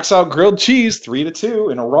 Burger knocks out grilled cheese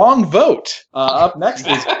 3-2 in a wrong vote. Up next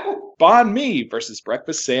is banh mi versus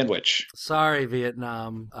breakfast sandwich. Sorry,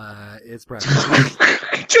 Vietnam. It's breakfast.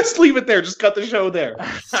 Just leave it there. Just cut the show there.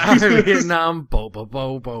 Sorry, Vietnam. Bo bo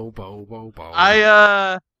bo bo bo bo bo.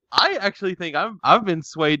 I actually think I've been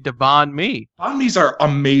swayed to banh mi. Banh mi's are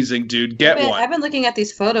amazing, dude. Get one. I've been looking at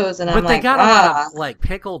these photos and But I'm they like, got a lot of like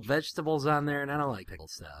pickled vegetables on there, and I don't like pickled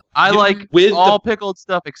stuff. I Yeah, like with all the- pickled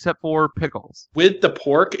stuff except for pickles. With the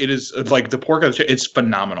pork, it is like the pork. It's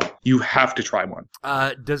phenomenal. You have to try one.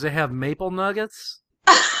 Does it have maple nuggets?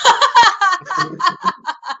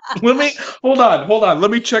 Let me hold on.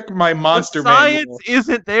 Let me check my monster The science manual.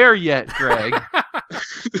 isn't there yet, Greg.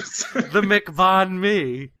 The McBon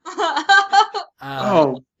me.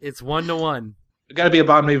 Oh, It's 1-1. it got to be a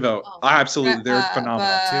banh mi vote. Oh. Absolutely, they're phenomenal.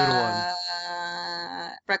 2-1.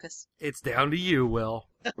 Breakfast. It's down to you, Will.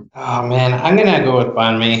 Oh man, I'm gonna go with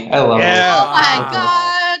banh mi. I love Yeah. Oh my Oh.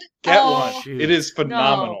 god. Get Oh, one. shoot. It is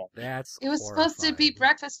phenomenal. That's It was supposed to be horrifying.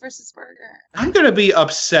 breakfast versus burger. I'm gonna be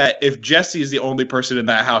upset if Jesse is the only person in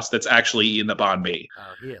that house that's actually eating the banh mi. Oh,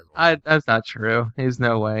 he is one. That's not true. There's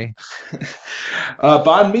no way.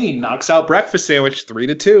 Banh mi knocks out breakfast sandwich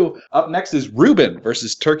 3-2. Up next is Reuben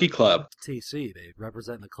versus Turkey Club. TC, they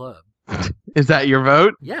represent the club. Is that your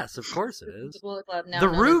vote? Yes, of course it is. Bullet Club now The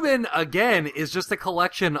known as- Reuben, again, is just a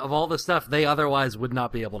collection of all the stuff they otherwise would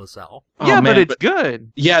not be able to sell. Oh, yeah, man, but it's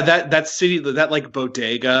good. yeah, that city, that like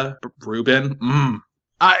bodega, Reuben.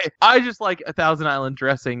 I just like a Thousand Island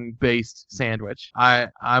dressing based sandwich.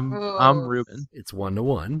 I'm Oh. Reuben. It's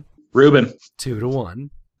 1-1, Reuben. 2-1.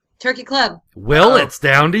 Turkey Club. Will, it's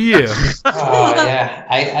down to you. Oh yeah,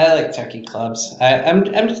 I like turkey clubs. I'm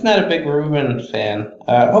just not a big Reuben fan.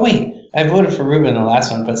 Oh wait, I voted for Reuben in the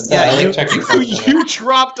last one, but still, I like turkey clubs. better. you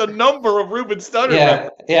dropped a number of Reuben Stutter.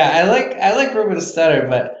 Yeah, I like Reuben Stutter,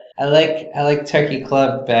 but I like turkey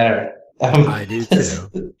club better. I do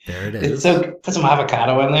too. There it It's is. so put some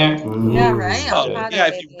avocado in there. Mm. Yeah, right? Oh, Avocado, yeah,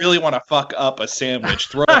 if you baby. really want to fuck up a sandwich,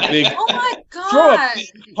 throw a big, Oh my throw a god. big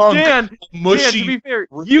hunk Dan, of Dan, to mushy. be fair,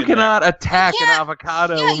 Reuben you in there. cannot attack an Yeah,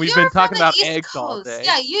 avocado Yeah, when we've you're been from talking the about East eggs all Coast. day.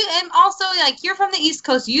 Yeah, you and also like you're from the East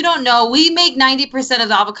Coast. You don't know. We make 90% of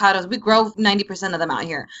the avocados. We grow 90% of them out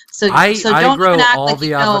here. So I don't grow even act all like the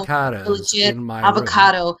you know avocados the legit in my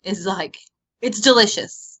avocado is like it's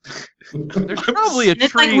delicious. There's probably a It's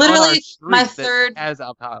tree like literally on our street my that third- has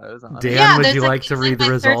avocados on room. it. Dan, Yeah, would there's you like- like to it's read like the my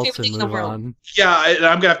third results favorite and thing in the move world. on? Yeah, and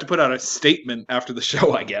I'm gonna have to put out a statement after the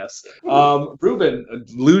show, I guess. Reuben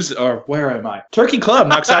where am I? Turkey Club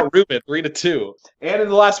knocks out Reuben 3-2. And in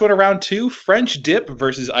the last one of round 2, French dip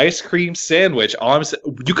versus ice cream sandwich.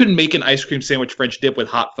 You couldn't make an ice cream sandwich French dip with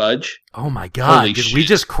hot fudge. Oh my god, Holy did we shit.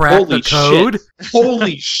 just crack Holy the code?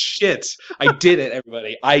 Holy shit! I did it,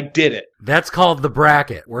 everybody. I did it. That's called the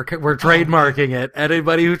bracket. We're trademarking it.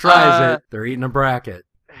 Anybody who tries it, they're eating a bracket.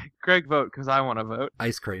 Greg, vote because I want to vote.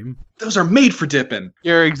 Ice cream. Those are made for dipping.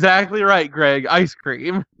 You're exactly right, Greg. Ice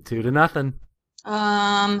cream. 2-0.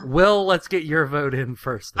 Um, Will, let's get your vote in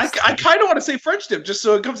first. I this time. kind of want to say French dip just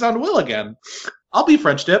so it comes down to Will again. I'll be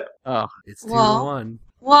French dip. Oh, It's Well, 2-1.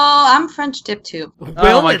 well, I'm French dip too.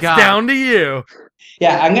 Will, my it's God. down to you.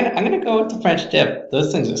 Yeah, I'm gonna go with the French dip.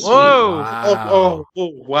 Those things are sweet. whoa! Wow.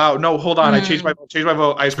 Oh, wow. No, hold on. I changed my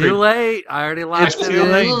vote. Ice Too cream. late. I already locked It's it too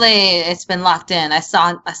in. late. Too late. It's been locked in. I saw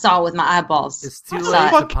it with my eyeballs. It's too What late the to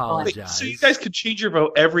fuck? apologize. So you guys could change your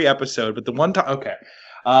vote every episode, but the one time, okay.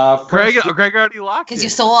 Greg, French Greg already locked Because it. you're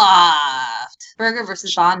soft. Burger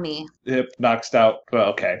versus banh mi. dip knocks out. Well,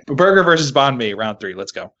 okay. Burger versus banh mi, round 3.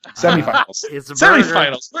 Let's go. Semifinals. It's a burger.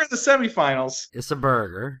 Semifinals. We're in the semifinals. It's a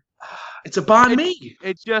burger. It's a banh mi.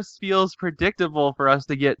 It just feels predictable for us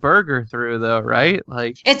to get burger through, though, right?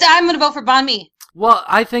 Like, I'm gonna vote for banh mi. Well,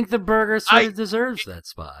 I think the burger sort I- of deserves that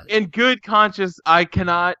spot. in good conscience, I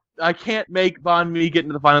can't make banh mi get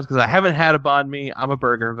into the finals because I haven't had a banh mi. I'm a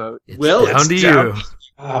burger vote. It's Will, down it's to down. you.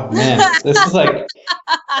 Oh man, this is like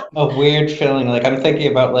a weird feeling. Like I'm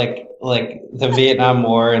thinking about like the Vietnam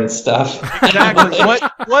War and stuff. Exactly.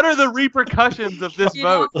 What are the repercussions of this You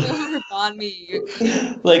vote? don't vote for banh mi.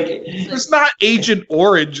 Like There's not Agent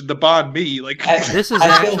Orange in the banh mi. Like, This is I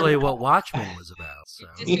feel- actually what Watchmen was about. So.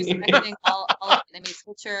 Disrespecting all of Vietnamese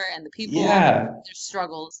culture and the people. Yeah. Their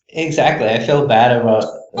struggles. exactly. I feel bad about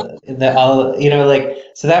the all. You know, like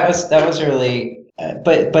so that was really.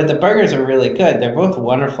 But the burgers are really good. They're both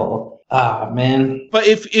wonderful. Ah man. but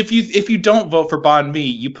if you don't vote for banh mi,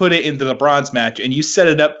 you put it into the bronze match and you set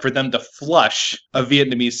it up for them to flush a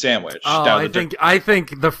Vietnamese sandwich. Oh, down I the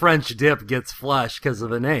think the French dip gets flush because of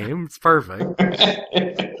the name. It's perfect.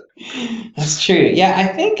 That's true. Yeah, I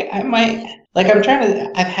think I might. Like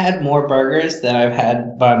I've had more burgers than I've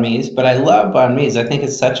had banh mi's, but I love banh mi's. I think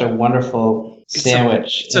it's such a wonderful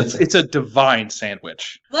sandwich. It's a divine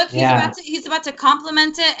sandwich. Look, Yeah. he's about to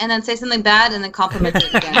compliment it and then say something bad and then compliment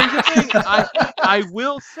it again. Here's the thing. I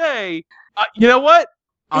will say, you know what?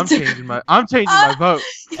 I'm changing my vote.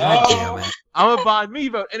 God Oh. damn it. I'm a banh mi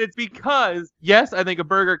vote, and it's because yes, I think a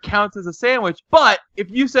burger counts as a sandwich. But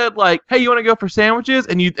if you said like, "Hey, you want to go for sandwiches?"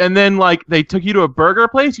 and then like they took you to a burger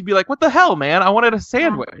place, you'd be like, "What the hell, man? I wanted a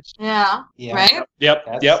sandwich." Yeah. Yeah. Right? Yep.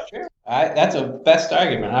 True. That's a best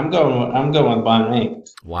argument. I'm going with banh mi.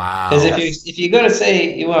 Wow. Because if you go to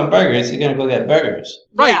say you want burgers, you're gonna go get burgers.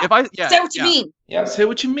 Right? Yeah. If I Say what you mean. Yep. Say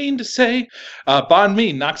what you mean to say. Banh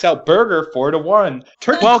mi knocks out burger 4-1.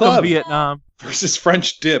 Turkey Welcome Club Vietnam. versus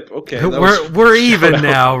French dip. Okay, that was- We're even shout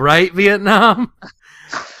out. now, right, Vietnam?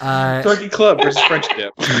 Turkey Club versus French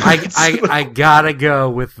dip. I gotta go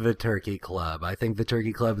with the Turkey Club. I think the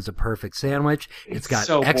Turkey Club is a perfect sandwich. It's got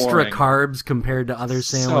so extra boring. carbs compared to other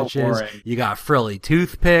So sandwiches. boring. You got frilly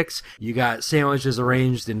toothpicks. You got sandwiches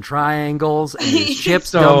arranged in triangles and there's chips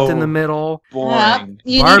So dumped in the middle. boring.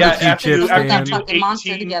 You Barbecue need to chips, put that man. fucking monster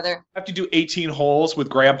 18 together. Have to do 18 holes with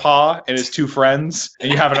Grandpa and his two friends,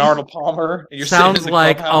 and you have an Arnold Palmer. And you're Sounds sitting in the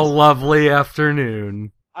like a clubhouse. lovely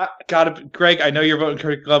afternoon. Greg. I know you're voting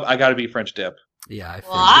Turkey Club. I gotta be French dip. Yeah, I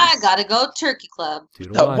Well, I figured. gotta go Turkey Club.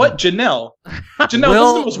 2-1. What, Janelle?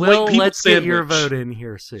 Janelle, this is the most Will, white people let's sandwich. get your vote in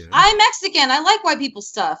here soon. I'm Mexican. I like white people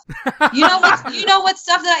stuff. You know what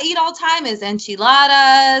stuff that I eat all the time is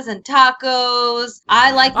enchiladas and tacos.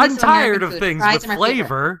 I like. I'm me some tired American of food. things Fries with are my favorite.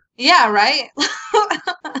 flavor. Yeah, right.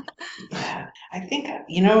 I think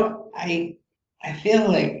I feel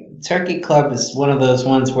like Turkey Club is one of those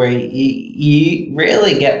ones where you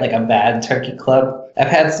rarely get like a bad Turkey Club. I've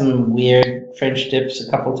had some weird French dips a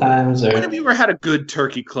couple times, When or have you ever had a good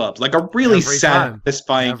turkey club? Like a really Every time.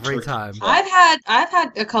 satisfying Every turkey time. club? I've had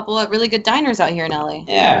a couple of really good diners out here in LA.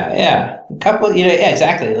 yeah, a couple, yeah,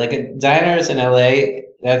 exactly. Like diners in LA,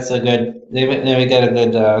 that's a good. They got a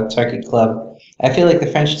good Turkey Club. I feel like the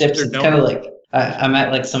French dips. They're It's known kind of for like I'm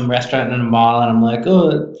at like some restaurant in a mall, and I'm like,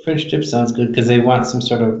 oh, French dip sounds good because they want some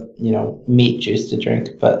sort of meat juice to drink.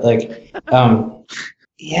 But like,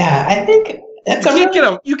 yeah, I think that's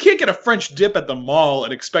You can't get a French dip at the mall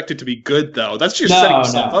and expect it to be good though. That's just No, setting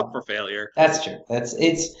yourself no. up for failure. That's true. I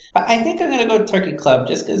think I'm gonna go Turkey Club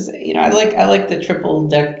just because I like the triple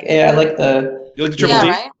deck. I like the You like the triple Yeah, D?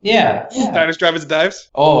 right. yeah. Diners, drive-ins, and dives?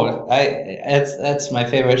 Oh, that's my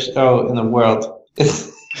favorite show in the world.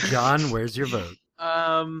 John, where's your vote?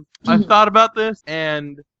 I've thought about this,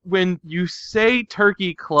 and when you say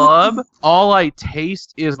Turkey Club, all I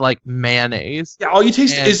taste is like mayonnaise. Yeah, all you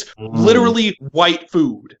taste And- is literally white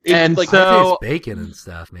food. It's And like so- I taste bacon and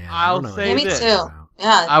stuff, man. I I'll don't know say what Me you're this. talking too.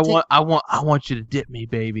 about. Yeah. I want you to dip me,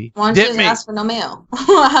 baby. Why don't Dip you me. ask for no mail?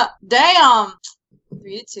 Damn.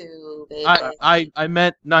 3-2, baby. I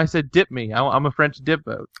meant no. I said dip me. I'm a French dip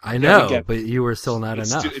vote. I Yeah, know, we get- but you were still not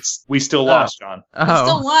enough. we still lost, John. We still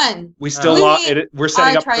Oh, won. We still We lost. We're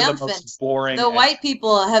setting are up for the triumphant. most boring. The white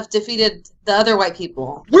people have defeated the other white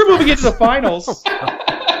people. We're moving into the finals.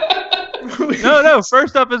 no.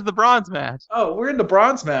 First up is the bronze match. Oh, we're in the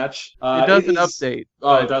bronze match. It doesn't is- update.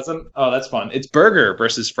 Oh, it doesn't. Oh, that's fun. It's burger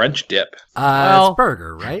versus French dip. Well- It's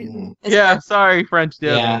burger, right? It's Yeah, sorry, French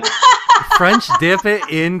dip. Yeah. French dip it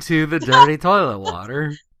into the dirty toilet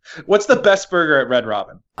water. What's the best burger at Red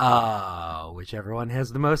Robin? Whichever one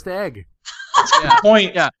has the most egg. Yeah.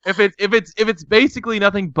 Point. Yeah, if it's basically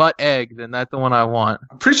nothing but egg, then that's the one I want.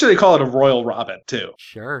 I'm pretty sure they call it a Royal Robin too.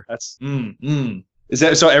 Sure. That's Is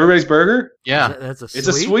that so? Everybody's burger? Yeah, That's a It's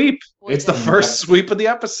a sweep. It's the Yeah. first sweep of the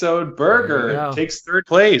episode. There you Burger go. takes third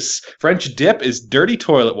place. French dip is dirty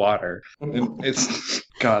toilet water. And it's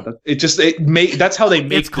God. That's how they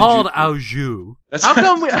make. It's the called juice. au jus. That's how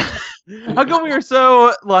come we are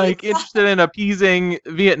so like interested in appeasing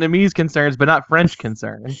Vietnamese concerns but not French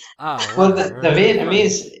concerns? Oh, Well, the whatever.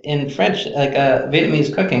 Vietnamese in French, like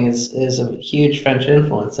Vietnamese cooking, is a huge French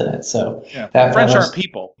influence in it. So Yeah. that French was- aren't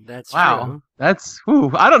people. That's Wow, true. that's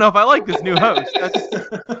I don't know if I like this new host.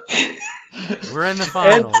 We're in the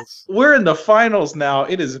finals. We're in the finals now.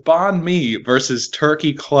 It is Banh Mi versus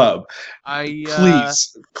Turkey Club.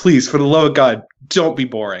 Please, for the love of God, don't be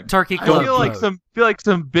boring. Turkey I Club. feel like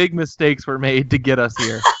some big mistakes were made to get us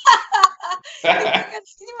here. Can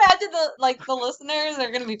you imagine the listeners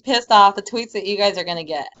are gonna be pissed off the tweets that you guys are gonna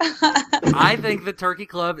get? I think the Turkey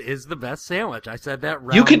Club is the best sandwich. I said that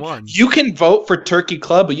round one. You can vote for Turkey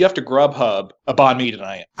Club, but you have to Grubhub a Banh Mi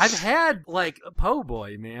tonight. I've had like a po'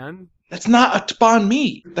 boy, man. That's not a Banh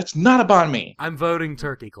Mi. That's not a Banh Mi. I'm voting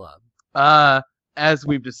Turkey Club. As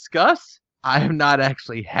we've discussed, I have not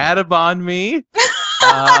actually had a banh mi.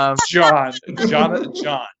 John.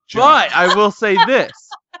 But I will say this.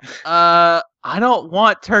 I don't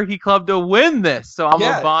want Turkey Club to win this, so I'm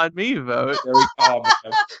Yeah. a Banh Mi vote. There we go.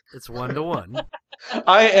 It's 1-1,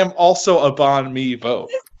 I am also a Banh Mi vote.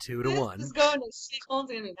 2-1. This is going to shit.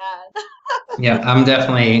 Colin's gonna be mad. Yeah, I'm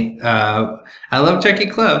definitely. I love turkey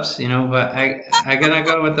clubs, but I gotta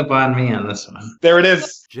go with the banh mi on this one. There it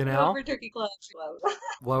is. Janelle, Over Turkey Club.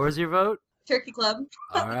 what was your vote? Turkey Club.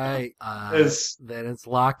 All right, Is- then it's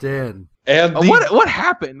locked in. And the, What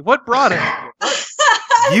happened? What brought it?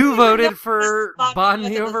 You voted for Banh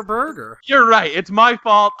Mi over burger. You're right. It's my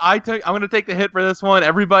fault. I'm going to take the hit for this one.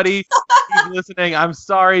 Everybody who's listening, I'm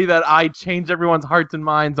sorry that I changed everyone's hearts and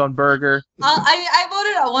minds on burger. I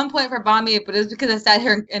voted at one point for Banh Mi, but it was because I sat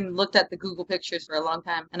here and looked at the Google pictures for a long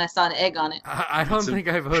time, and I saw an egg on it. I don't think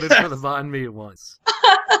I voted for the Banh Mi once.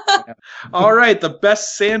 all right, the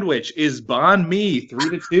best sandwich is Banh Mi,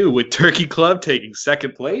 3-2, with Turkey Club taking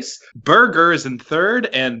second place. Burger is in third,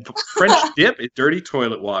 and French dip is dirty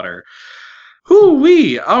toilet water.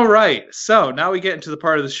 Hoo-wee! All right, so now we get into the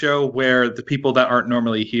part of the show where the people that aren't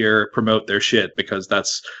normally here promote their shit, because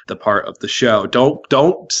that's the part of the show.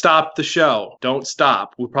 Don't stop the show. Don't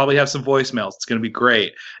stop. We'll probably have some voicemails. It's going to be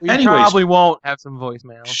great. We Anyways- probably won't have some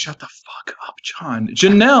voicemail. Shut the fuck up, John.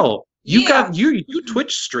 Janelle, you Yeah. got you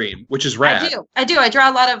Twitch stream, which is rad. I do. I draw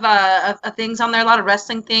a lot of things on there, a lot of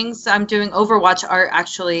wrestling things. I'm doing Overwatch art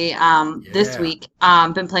actually this Yeah. week.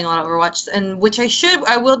 Been playing a lot of Overwatch, and which I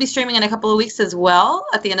will be streaming in a couple of weeks as well.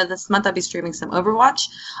 At the end of this month, I'll be streaming some Overwatch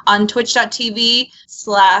on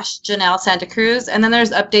twitch.tv/Janelle Santa Cruz. And then there's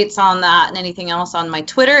updates on that and anything else on my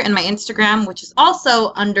Twitter and my Instagram, which is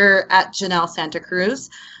also under @Janelle Santa Cruz.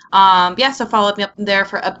 So follow me up there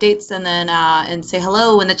for updates, and then and say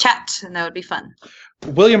hello in the chat, and that would be fun.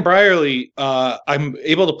 William Brierly, I'm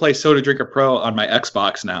able to play Soda Drinker Pro on my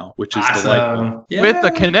Xbox now, which is delightful. Yeah. With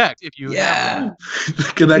the Kinect, if you have Yeah. one.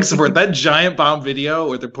 Connect support. That giant bomb video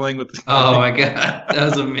where they're playing with. Oh my god, that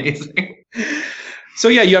was amazing. So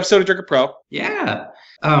yeah, you have Soda Drinker Pro. Yeah.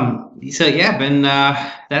 Been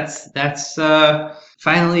that's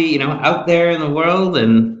finally, out there in the world,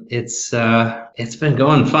 and it's been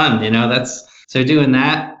going fun, so doing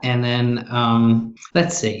that. And then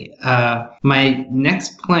let's see. My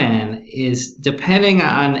next plan is depending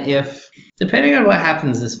on what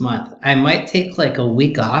happens this month, I might take like a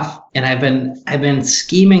week off, and I've been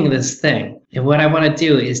scheming this thing. And what I want to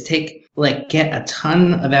do is get a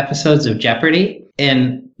ton of episodes of Jeopardy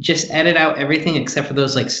and just edit out everything except for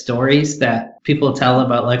those like stories that people tell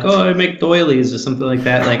about, like, oh, I make doilies or something like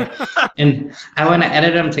that. And I want to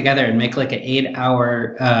edit them together and make like an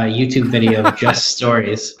 8-hour YouTube video of just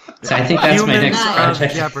stories. So I think that's my Humans next of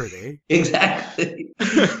project. Jeopardy. Exactly.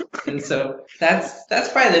 And so that's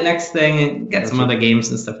probably the next thing. And got some other games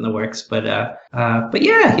and stuff in the works. But yeah,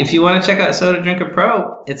 if you want to check out Soda Drinker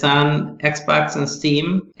Pro, it's on Xbox and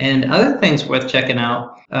Steam. And other things worth checking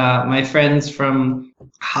out. My friends from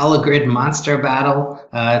Hologrid Monster Battle.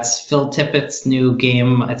 It's Phil Tippett's new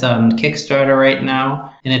game. It's on Kickstarter right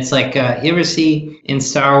now. And it's like, you ever see in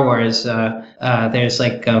Star Wars, there's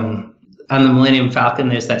like, on the Millennium Falcon,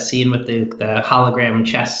 there's that scene with the hologram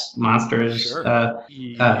chess monsters. Sure.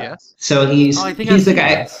 Yes. So he's Oh, I think he's I've the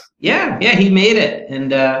seen guy. this. Yeah, he made it,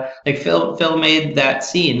 and Phil made that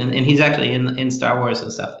scene, and he's actually in Star Wars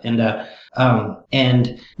and stuff, and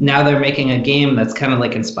now they're making a game that's kind of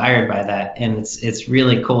like inspired by that, and it's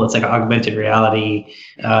really cool. It's like augmented reality,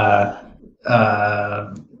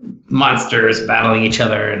 monsters battling each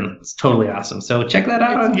other, and it's totally awesome. So check that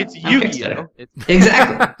out. It's on Yu-Gi-Oh! Kickstarter.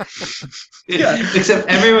 Exactly. Yeah. Except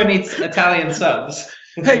everyone needs Italian subs.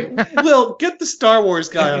 Hey, Will, get the Star Wars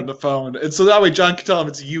guy on the phone, and so that way John can tell him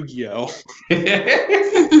it's Yu-Gi-Oh.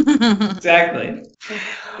 Exactly.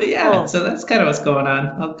 But yeah, Oh. so that's kind of what's going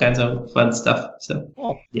on. All kinds of fun stuff. So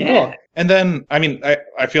Oh, yeah. cool. And then,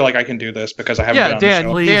 I feel like I can do this because I haven't been on Dan, the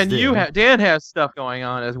show. Please Dan, do. Dan has stuff going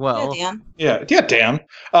on as well. Yeah, Dan. Yeah, Dan.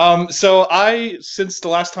 So since the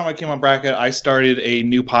last time I came on Bracket, I started a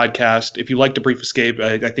new podcast. If you like The Brief Escape,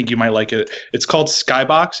 I think you might like it. It's called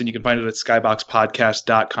Skybox, and you can find it at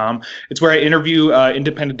skyboxpodcast.com. It's where I interview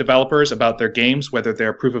independent developers about their games, whether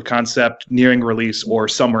they're proof of concept, nearing release, or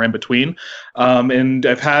somewhere in between. And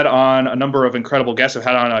I've had on a number of incredible guests. I've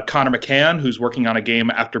had on Connor McCann, who's working on a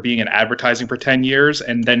game after being in advertising for 10 years,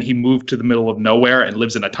 and then he moved to the middle of nowhere and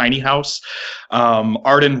lives in a tiny house.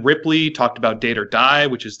 Arden Ripley talked about Date or Die,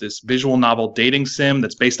 which is this visual novel dating sim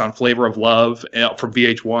that's based on Flavor of Love from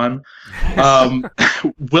VH1.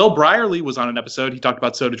 Will Brierly was on an episode. He talked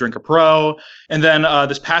about Soda Drinker Pro. And then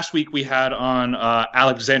this past week we had on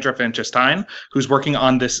Alexandra Frankenstein, who's working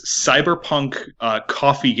on this cyberpunk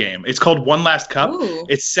coffee game. It's called One Last Cup. Ooh.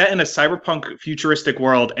 It's set in a cyberpunk futuristic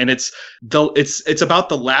world, and it's about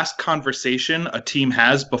the last conversation a team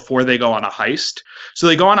has before they go on a heist. So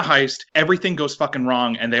they go on a heist, everything goes fucking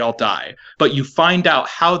wrong, and they all die. But you find out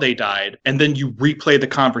how they died, and then you replay the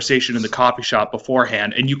conversation in the coffee shop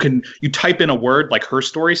beforehand, and you type in a word like her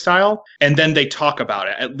story style, and then they talk about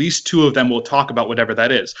it. At least two of them will talk about whatever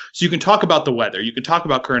that is. So you can talk about the weather, you can talk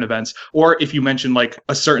about current events, or if you mention like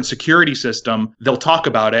a certain security system, they'll talk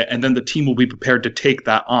about it, and then the team will be prepared to take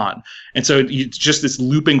that on. And so it's just this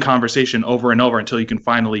looping conversation over and over until you can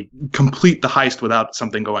finally complete the heist without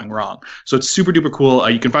something going wrong. So it's super duper cool.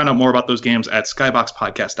 You can find out more about those games at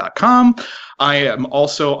skyboxpodcast.com. I am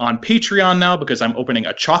also on Patreon now because I'm opening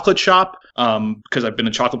a chocolate shop because I've been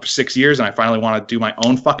in chocolate for 6 years and I finally want to do my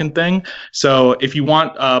own fucking thing. So if you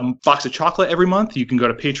want a box of chocolate every month, you can go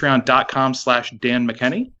to patreon.com/Dan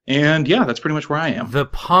McKenney. And yeah, that's pretty much where I am. The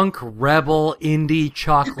punk rebel indie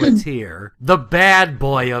chocolatier. The bad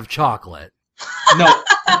boy of chocolate. No.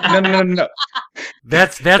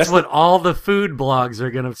 That's what all the food blogs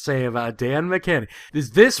are going to say about Dan McKenney.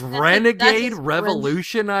 Is this renegade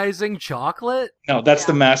revolutionizing chocolate? No, that's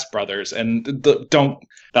the Mass Brothers. And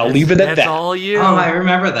I'll leave it at that. That's all you. Oh, I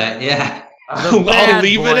remember that. Yeah. The bad I'll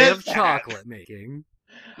leave boy it at of that. chocolate making.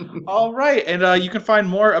 All right. And you can find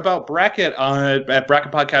more about Bracket at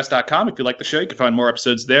bracketpodcast.com. If you like the show, you can find more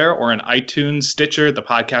episodes there or in iTunes, Stitcher, the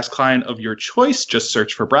podcast client of your choice. Just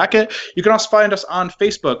search for Bracket. You can also find us on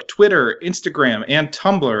Facebook, Twitter, Instagram, and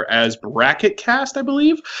Tumblr as Bracketcast, I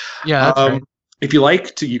believe. Yeah, that's right. If you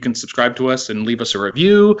like to, you can subscribe to us and leave us a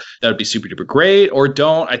review. That would be super duper great. Or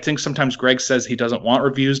don't. I think sometimes Greg says he doesn't want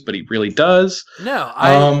reviews, but he really does. No,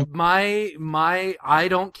 I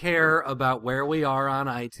don't care about where we are on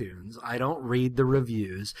iTunes. I don't read the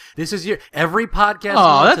reviews. This is every podcast.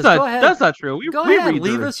 Oh, says, go ahead. that's not true. We ahead, read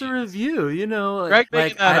leave us a review. You know, Greg,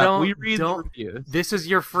 like that I up. don't. We read the reviews. This is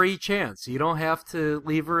your free chance. You don't have to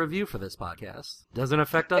leave a review for this podcast. Doesn't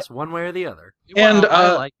affect us one way or the other. And,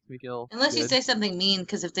 I like we feel Unless you good. say something mean,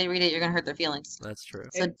 because if they read it, you're gonna hurt their feelings. That's true.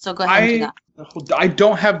 So go ahead and do that. I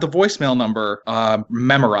don't have the voicemail number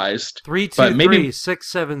memorized.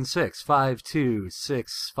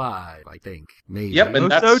 323-676-5265, I think. Maybe. Yep, and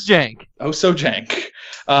that's so jank. Oh, so jank.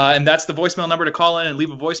 And that's the voicemail number to call in and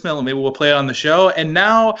leave a voicemail, and maybe we'll play it on the show. And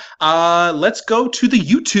now, let's go to the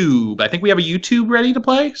YouTube. I think we have a YouTube ready to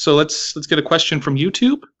play. So let's get a question from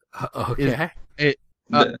YouTube. Okay.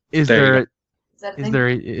 Is There you there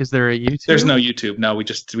is there a YouTube? There's no YouTube. No, we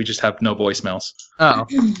just have no voicemails. Oh,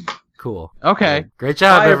 Cool. okay. Great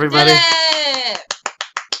job, Bye, everybody. Did it!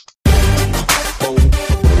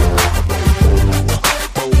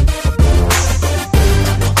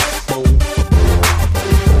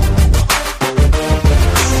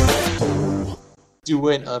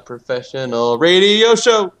 Doing a professional radio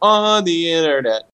show on the internet.